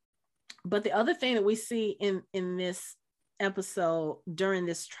the other thing that we see in this episode during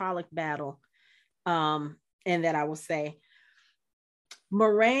this Trolloc battle, and that I will say,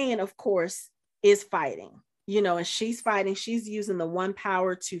 Moraine, of course, is fighting. and she's fighting. She's using the one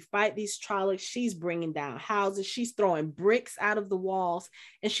power to fight these Trollocs. She's bringing down houses. She's throwing bricks out of the walls,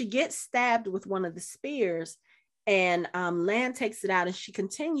 and she gets stabbed with one of the spears, and Lan takes it out, and she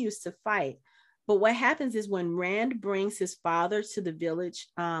continues to fight. But what happens is when Rand brings his father to the village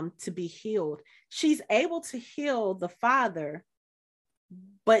to be healed, she's able to heal the father,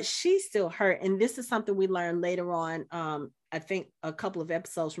 but she's still hurt. And this is something we learn later on, I think a couple of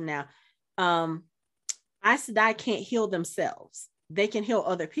episodes from now. Aes Sedai can't heal themselves. They can heal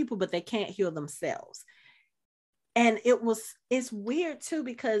other people, but they can't heal themselves. And it's weird too,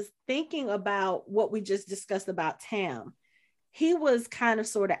 because thinking about what we just discussed about Tam, he was kind of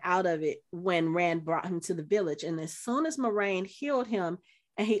sort of out of it when Rand brought him to the village. And as soon as Moiraine healed him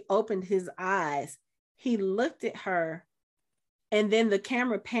and he opened his eyes, he looked at her, and then the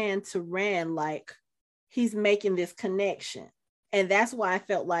camera panned to Rand like he's making this connection. And that's why I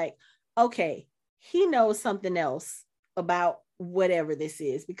felt like, okay, he knows something else about whatever this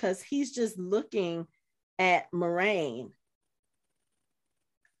is, because he's just looking at Moiraine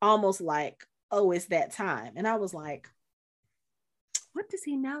almost like, oh, it's that time. And I was like, what does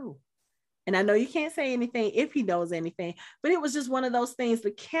he know? And I know you can't say anything if he knows anything, but it was just one of those things.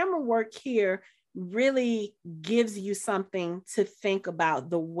 The camera work here really gives you something to think about,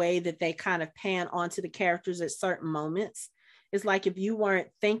 the way that they kind of pan onto the characters at certain moments. It's like if you weren't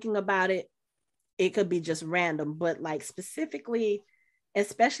thinking about it, it could be just random, but like specifically,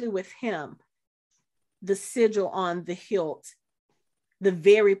 especially with him, the sigil on the hilt, the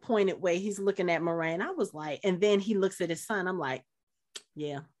very pointed way he's looking at Moiraine, I was like, and then he looks at his son, I'm like,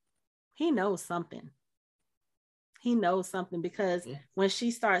 yeah, he knows something. He knows something, because when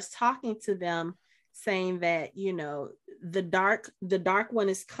she starts talking to them, saying that, the dark one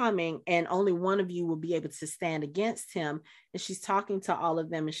is coming and only one of you will be able to stand against him. And she's talking to all of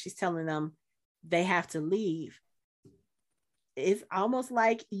them and she's telling them they have to leave. It's almost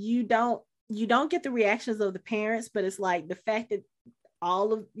like you don't get the reactions of the parents, but it's like the fact that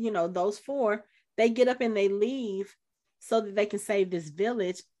all of, those four, they get up and they leave so that they can save this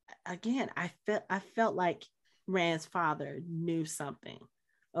village. Again, I felt like Rand's father knew something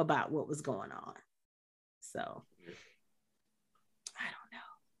about what was going on. So I don't know.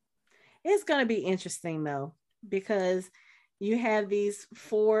 It's going to be interesting though, because you have these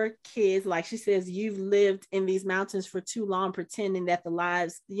four kids, like she says, you've lived in these mountains for too long, pretending that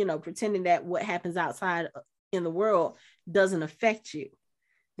pretending that what happens outside in the world doesn't affect you.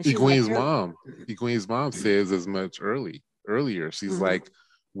 Egwene's mom says as much earlier. She's like,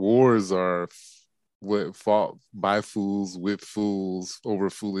 wars are what fought by fools with fools over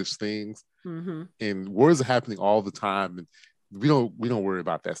foolish things, and wars are happening all the time, and we don't worry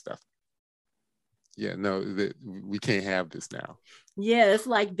about that stuff. Yeah, no, we can't have this now. Yeah, it's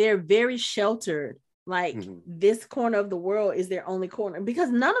like they're very sheltered. Like this corner of the world is their only corner, because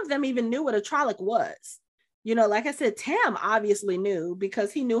none of them even knew what a Trolloc was. Like I said, Tam obviously knew,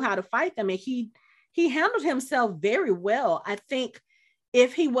 because he knew how to fight them, and he handled himself very well. I think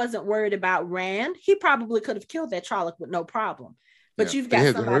if he wasn't worried about Rand, he probably could have killed that Trolloc with no problem. But you've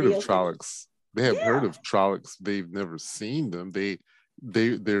got somebody else. Trollocs. They have heard of Trollocs. They've never seen them.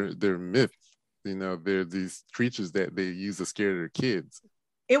 They're myths. They're these creatures that they use to scare their kids.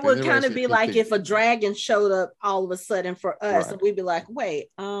 It would kind of be like if a dragon showed up all of a sudden for us, right, and we'd be like, wait,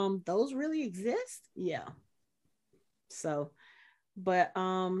 those really exist? Yeah. So, but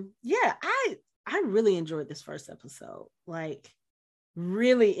yeah, I really enjoyed this first episode. Like,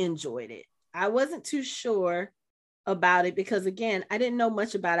 really enjoyed it. I wasn't too sure about it because, again, I didn't know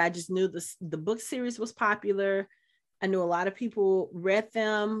much about it. I just knew the book series was popular. I knew a lot of people read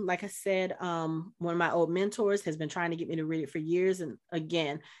them. Like I said, one of my old mentors has been trying to get me to read it for years. And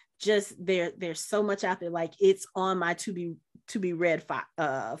again, just there's so much out there. Like, it's on my to be read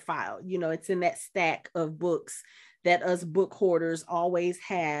file. It's in that stack of books that us book hoarders always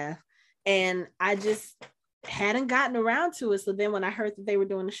have. And I just hadn't gotten around to it. So then when I heard that they were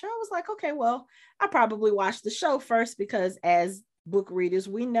doing the show, I was like, okay, well, I probably watched the show first, because as book readers,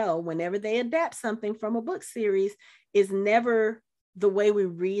 we know whenever they adapt something from a book series, is never the way we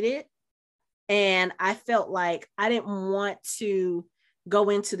read it. And I felt like I didn't want to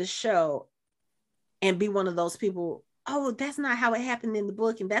go into the show and be one of those people, oh, that's not how it happened in the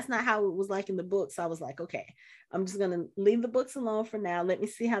book, and that's not how it was like in the book. So I was like, okay, I'm just going to leave the books alone for now. Let me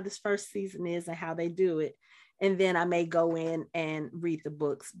see how this first season is and how they do it. And then I may go in and read the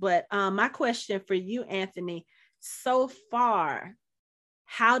books. But my question for you, Anthony, so far,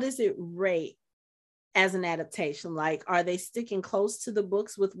 how does it rate as an adaptation? Like, are they sticking close to the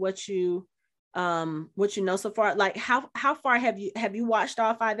books with what you what you know so far? Like how far have you watched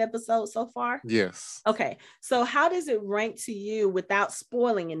all 5 episodes so far? Yes. Okay. So how does it rank to you without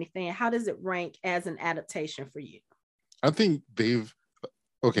spoiling anything? How does it rank as an adaptation for you? I think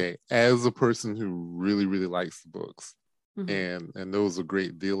as a person who really, really likes the books and knows a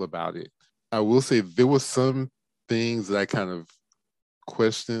great deal about it, I will say there were some things that I kind of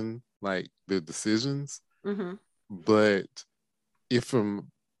questioned, like the decisions. But if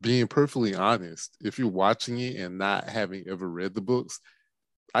I'm being perfectly honest, if you're watching it and not having ever read the books,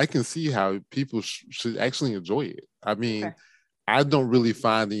 I can see how people should actually enjoy it. I mean, I don't really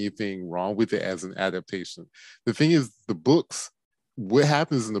find anything wrong with it as an adaptation. The thing is, the books, what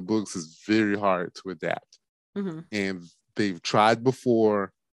happens in the books is very hard to adapt. And they've tried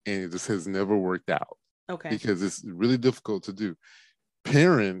before and it just has never worked out. Because it's really difficult to do.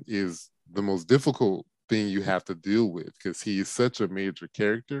 Perrin is the most difficult thing you have to deal with because he is such a major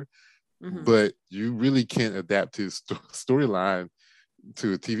character, but you really can't adapt his storyline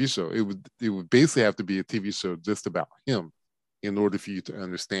to a TV show. It would basically have to be a TV show just about him in order for you to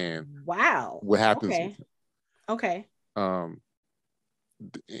understand what happens with him.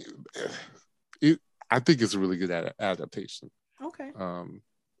 I think it's a really good adaptation.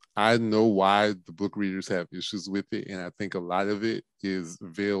 I know why the book readers have issues with it, and I think a lot of it is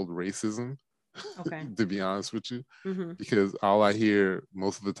veiled racism, to be honest with you, because all I hear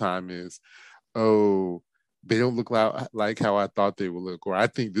most of the time is, oh, they don't look like how I thought they would look, or I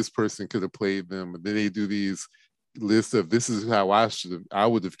think this person could have played them, and then they do these lists of this is how I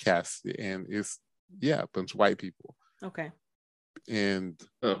would have cast it, and it's a bunch of white people. And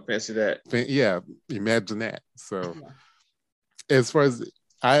fancy that. Imagine that. So as far as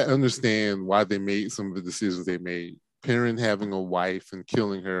I understand why they made some of the decisions they made. Perrin having a wife and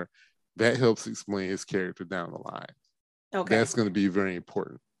killing her, that helps explain his character down the line. That's going to be very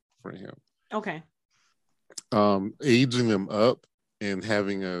important for him. Aging them up and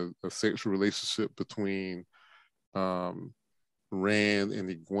having a sexual relationship between Rand and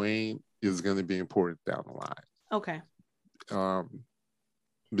Egwene is going to be important down the line.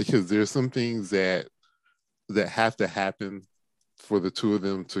 Because there's some things that have to happen for the two of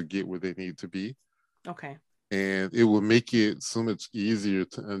them to get where they need to be. And it will make it so much easier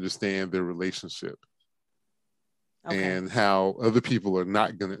to understand their relationship and how other people are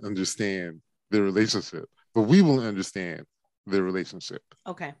not going to understand their relationship, but we will understand their relationship.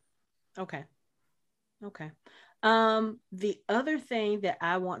 The other thing that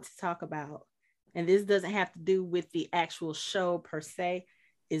I want to talk about, and this doesn't have to do with the actual show per se,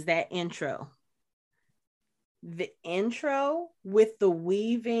 is that intro. The intro with the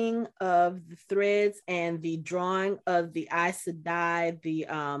weaving of the threads and the drawing of the Aes Sedai, the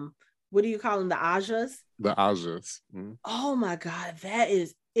what do you call them? The Ajas? The Ajas. Oh my God, that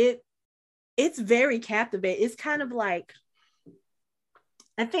is it. It's very captivating. It's kind of like,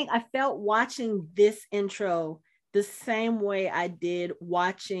 I think I felt watching this intro the same way I did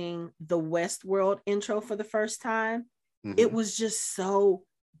watching the Westworld intro for the first time. It was just so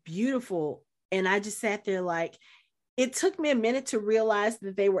beautiful. And I just sat there like, it took me a minute to realize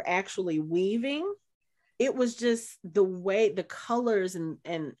that they were actually weaving. It was just the way, the colors and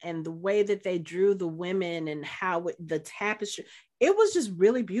the way that they drew the women and how the tapestry, it was just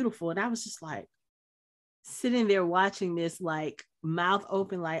really beautiful. And I was just like sitting there watching this, like mouth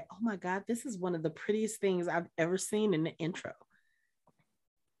open, like, oh my God, this is one of the prettiest things I've ever seen in the intro.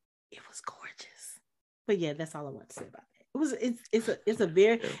 It was gorgeous. But yeah, that's all I want to say about it.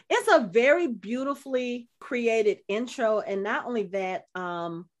 It's a very beautifully created intro. And not only that,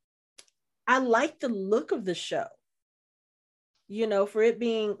 I like the look of the show. You know, for it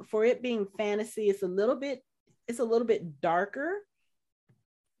being fantasy, it's a little bit darker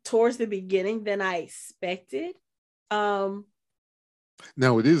towards the beginning than I expected. Now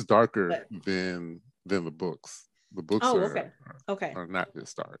it is darker than the books. The books are not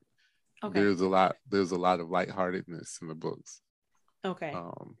this dark. There's a lot of lightheartedness in the books.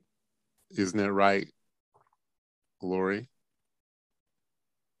 Isn't that right, Lori?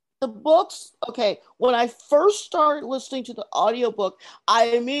 The books, when I first started listening to the audiobook, I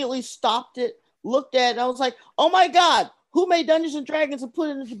immediately stopped it, looked at it, and I was like, oh my God, who made Dungeons and Dragons and put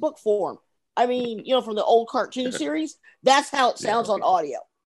it into book form? I mean, from the old cartoon series, that's how it sounds on audio.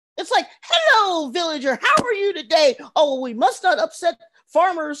 It's like, hello, villager, how are you today? Oh, we must not upset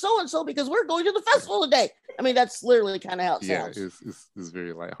farmer so-and-so because we're going to the festival today. I mean, that's literally kind of how it sounds. Yeah, it's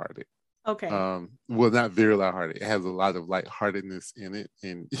very lighthearted. Well, not very lighthearted. It has a lot of lightheartedness in it,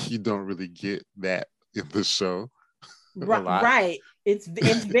 and you don't really get that in the show. Right. It's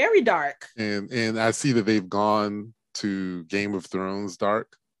very dark. and I see that they've gone to Game of Thrones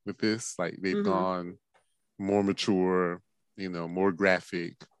dark. with this. Like they've gone more mature, more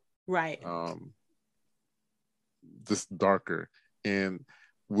graphic, right? Just darker, and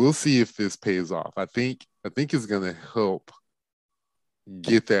we'll see if this pays off. I think it's gonna help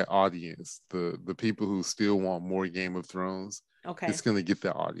get that audience, the people who still want more Game of Thrones. Okay, it's gonna get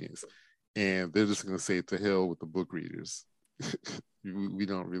that audience, and they're just gonna say to hell with the book readers. We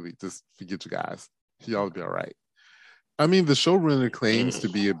don't really, just forget you guys. Y'all be all right. I mean, the showrunner claims to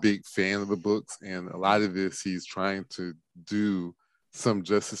be a big fan of the books, and a lot of this he's trying to do some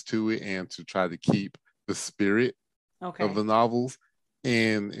justice to it and to try to keep the spirit of the novels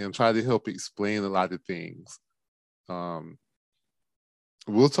and try to help explain a lot of things.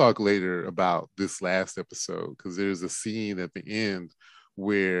 We'll talk later about this last episode because there's a scene at the end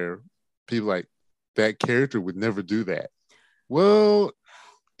where people like, that character would never do that. Well,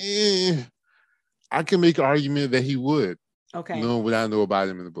 I can make an argument that he would. Okay. Knowing what I know about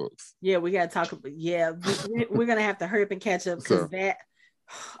him in the books. Yeah, we got to talk about, we're going to have to hurry up and catch up because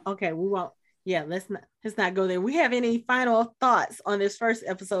okay, we won't. Yeah, let's not go there. We have any final thoughts on this first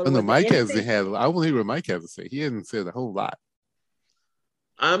episode? No, Mike hasn't had. I want to hear what Mike has to say. He hasn't said a whole lot.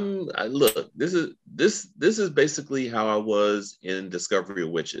 Look, this is basically how I was in Discovery of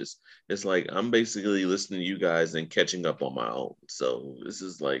Witches. It's like I'm basically listening to you guys and catching up on my own. So this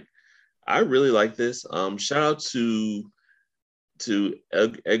is like, I really like this. Shout out to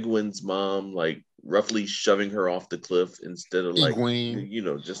Egwene's mom, like roughly shoving her off the cliff instead of like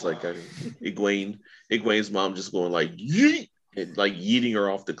Egwene. Just like Egwene's mom just going like yeet and like yeeting her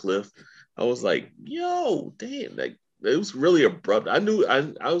off the cliff. I was like, yo, damn, like it was really abrupt. I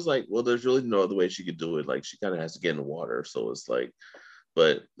was like, well, there's really no other way she could do it. Like she kind of has to get in the water. So it's like,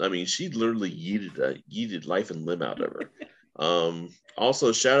 but I mean, she literally yeeted life and limb out of her.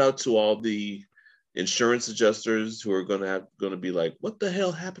 Also, shout out to all the insurance adjusters who are going to be like, what the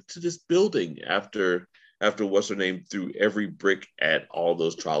hell happened to this building after what's her name threw every brick at all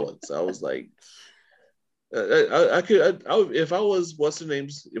those Trollocs. I was like, if I was what's her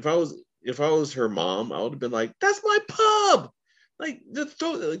name's, if I was her mom, I would have been like, that's my pub. Like, just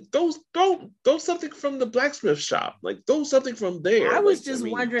throw something from the blacksmith shop. Like, throw something from there. I was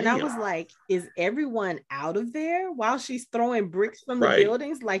wondering. Damn. I was like, is everyone out of there while she's throwing bricks from the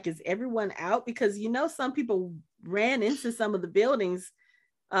buildings? Like, is everyone out? Because some people ran into some of the buildings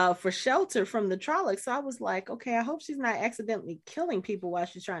for shelter from the Trollocs. So I was like, okay, I hope she's not accidentally killing people while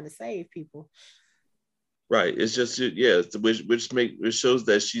she's trying to save people. Right. It's just, which shows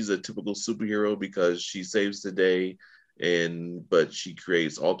that she's a typical superhero because she saves the day. But she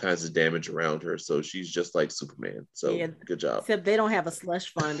creates all kinds of damage around her, so she's just like Superman. So good job. Except they don't have a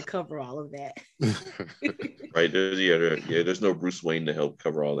slush fund to cover all of that. Right. There's no Bruce Wayne to help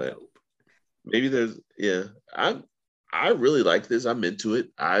cover all that. Maybe there's I really like this. I'm into it.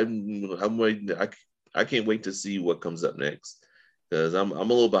 I'm waiting. I can't wait to see what comes up next. Because I'm a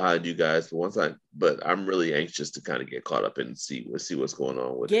little behind you guys, but I'm really anxious to kind of get caught up and see what's going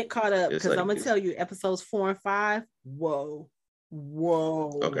on with get caught up because I'm gonna tell you episodes 4 and 5. Whoa.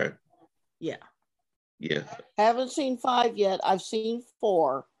 Okay. Yeah. Haven't seen 5 yet. I've seen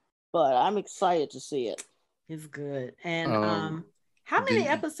 4, but I'm excited to see it. It's good. And how many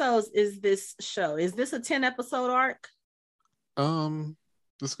episodes is this show? Is this a 10 episode arc?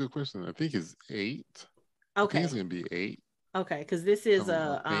 That's a good question. I think it's 8. Okay. I think it's gonna be 8. Okay, because this is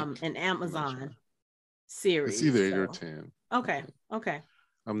an Amazon series. It's either 8 or 10. Okay.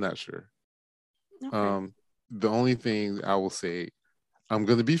 I'm not sure. Okay. The only thing I will say, I'm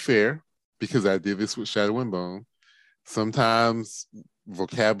going to be fair because I did this with Shadow and Bone. Sometimes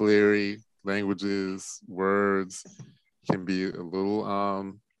vocabulary, languages, words can be a little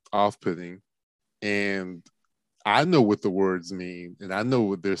off-putting, and I know what the words mean, and I know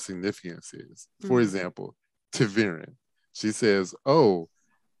what their significance is. For example, Taviran. She says, oh,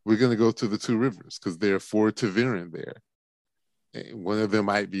 we're going to go to the 2 rivers because there are 4 Taviran there. And one of them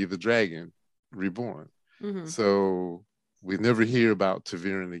might be the dragon reborn. Mm-hmm. So we never hear about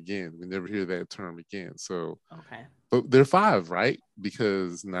Taviran again. We never hear that term again. So, but there are 5, right?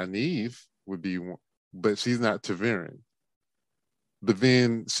 Because Nynaeve would be one, but she's not Taviran. But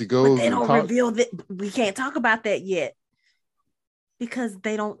then she goes. But they don't reveal that. We can't talk about that yet because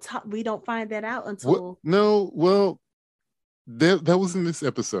they don't talk. We don't find that out until. That was in this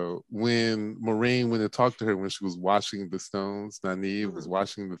episode when Moraine went and talked to her when she was washing the stones. Nynaeve was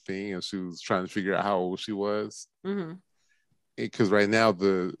washing the thing and she was trying to figure out how old she was. Because right now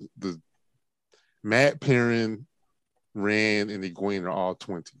the Matt Perrin, Rand, and Egwene are all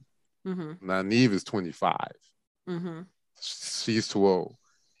 20. Nynaeve is 25. She's too old.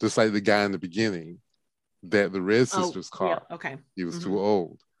 Just like the guy in the beginning that the Red Sisters caught. Yeah. Okay. He was too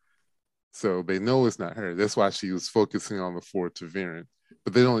old. So they know it's not her. That's why she was focusing on the 4 Taveran.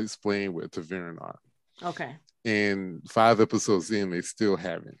 But they don't explain what Taveran are. Okay. And 5 episodes in, they still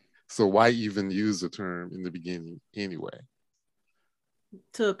haven't. So why even use the term in the beginning anyway?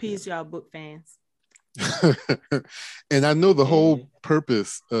 To appease y'all book fans. And I know the whole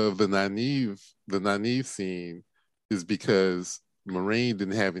purpose of the Nynaeve scene is because Moraine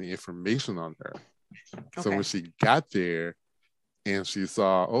didn't have any information on her. So when she got there and she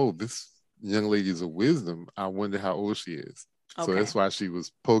saw, oh, this young lady is a wisdom, I wonder how old she is. So that's why she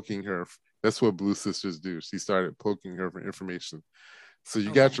was poking her. That's what Blue Sisters do. She started poking her for information. So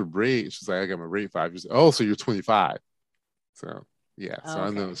you got your braid. She's like, I got my braid 5 years. Oh, so you're 25. So yeah. So I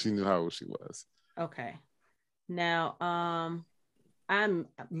know she knew how old she was. Okay. Now, I'm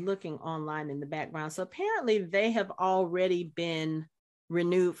looking online in the background. So apparently they have already been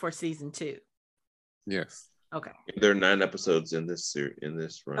renewed for season 2. Yes. Okay. There are 9 episodes in this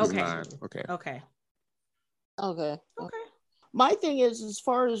run. Okay. 9. Okay. My thing is, as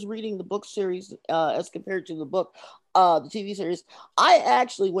far as reading the book series as compared to the book, the TV series, I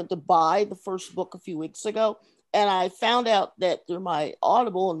actually went to buy the first book a few weeks ago, and I found out that through my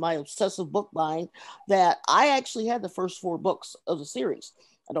Audible and my obsessive book buying that I actually had the first 4 books of the series.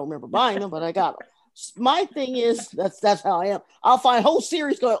 I don't remember buying them, but I got them. My thing is, that's how I am. I'll find whole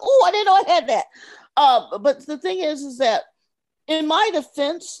series going, oh, I didn't know I had that. But the thing is that in my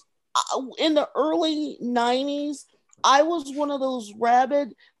defense, in the early 90s, I was one of those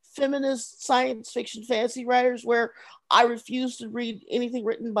rabid feminist science fiction fantasy writers where I refused to read anything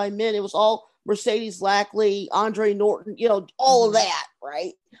written by men. It was all Mercedes Lackley, Andre Norton, all of that,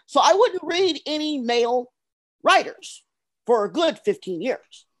 right? So I wouldn't read any male writers for a good 15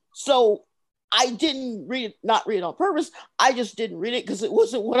 years. So I didn't not read it on purpose. I just didn't read it because it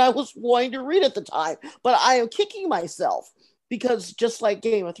wasn't what I was wanting to read at the time. But I am kicking myself because just like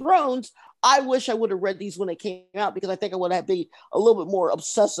Game of Thrones, I wish I would have read these when they came out because I think I would have been a little bit more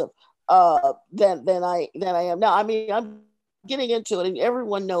obsessive than I am now. I mean, I'm getting into it, and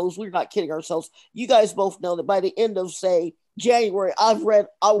everyone knows we're not kidding ourselves. You guys both know that by the end of, say, January, I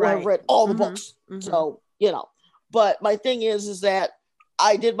will have read all the books. So, but my thing is that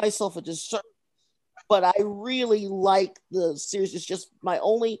I did myself a disservice, but I really like the series. It's just my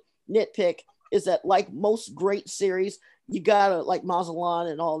only nitpick is that, like most great series, you gotta, like Mazatlan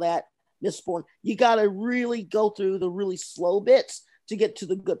and all that, Mistborn, you gotta really go through the really slow bits to get to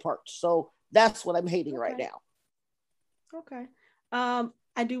the good parts. So that's what I'm hating right now. Okay.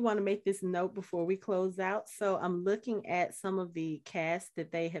 I do want to make this note before we close out. So I'm looking at some of the cast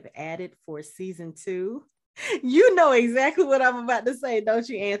that they have added for season 2. You know exactly what I'm about to say, don't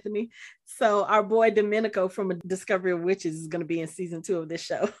you, Anthony? So our boy Domenico from A Discovery of Witches is going to be in season 2 of this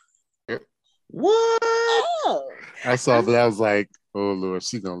show. What? Oh. I saw that. I was like, oh Lord,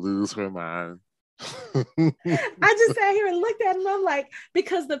 she's gonna lose her mind. I just sat here and looked at him. I'm like,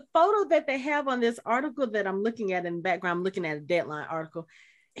 because the photo that they have on this article that I'm looking at in the background, I'm looking at a Deadline article.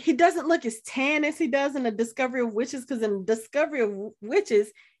 He doesn't look as tan as he does in A Discovery of Witches, because in Discovery of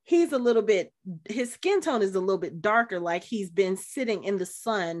Witches, he's a little bit, his skin tone is a little bit darker, like he's been sitting in the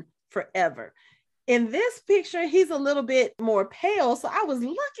sun forever. In this picture, he's a little bit more pale. So I was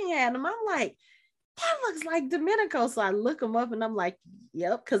looking at him. I'm like, that looks like Domenico. So I look him up and I'm like,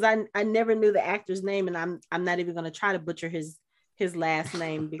 yep, because I never knew the actor's name, and I'm not even going to try to butcher his last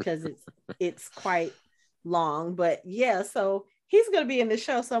name because it's quite long. But yeah, so he's going to be in the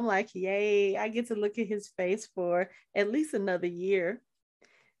show. So I'm like, yay, I get to look at his face for at least another year.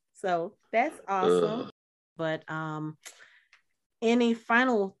 So that's awesome. But any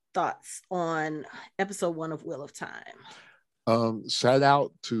final thoughts on episode 1 of Wheel of Time? Shout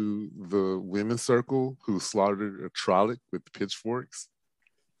out to the women's circle who slaughtered a Trolloc with pitchforks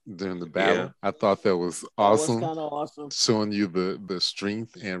during the battle. Yeah. I thought that was awesome. That was kind of awesome. Showing you the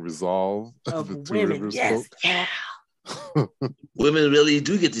strength and resolve of the Two Rivers folk. Yeah. Women really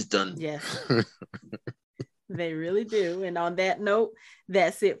do get this done. Yes. They really do. And on that note,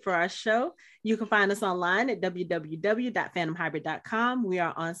 that's it for our show. You can find us online at www.fandomhybrid.com. We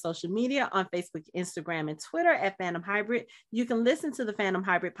are on social media on Facebook, Instagram, and Twitter at Fandom Hybrid. You can listen to the Fandom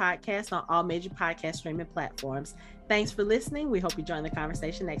Hybrid podcast on all major podcast streaming platforms. Thanks for listening. We hope you join the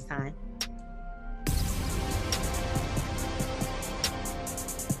conversation next time.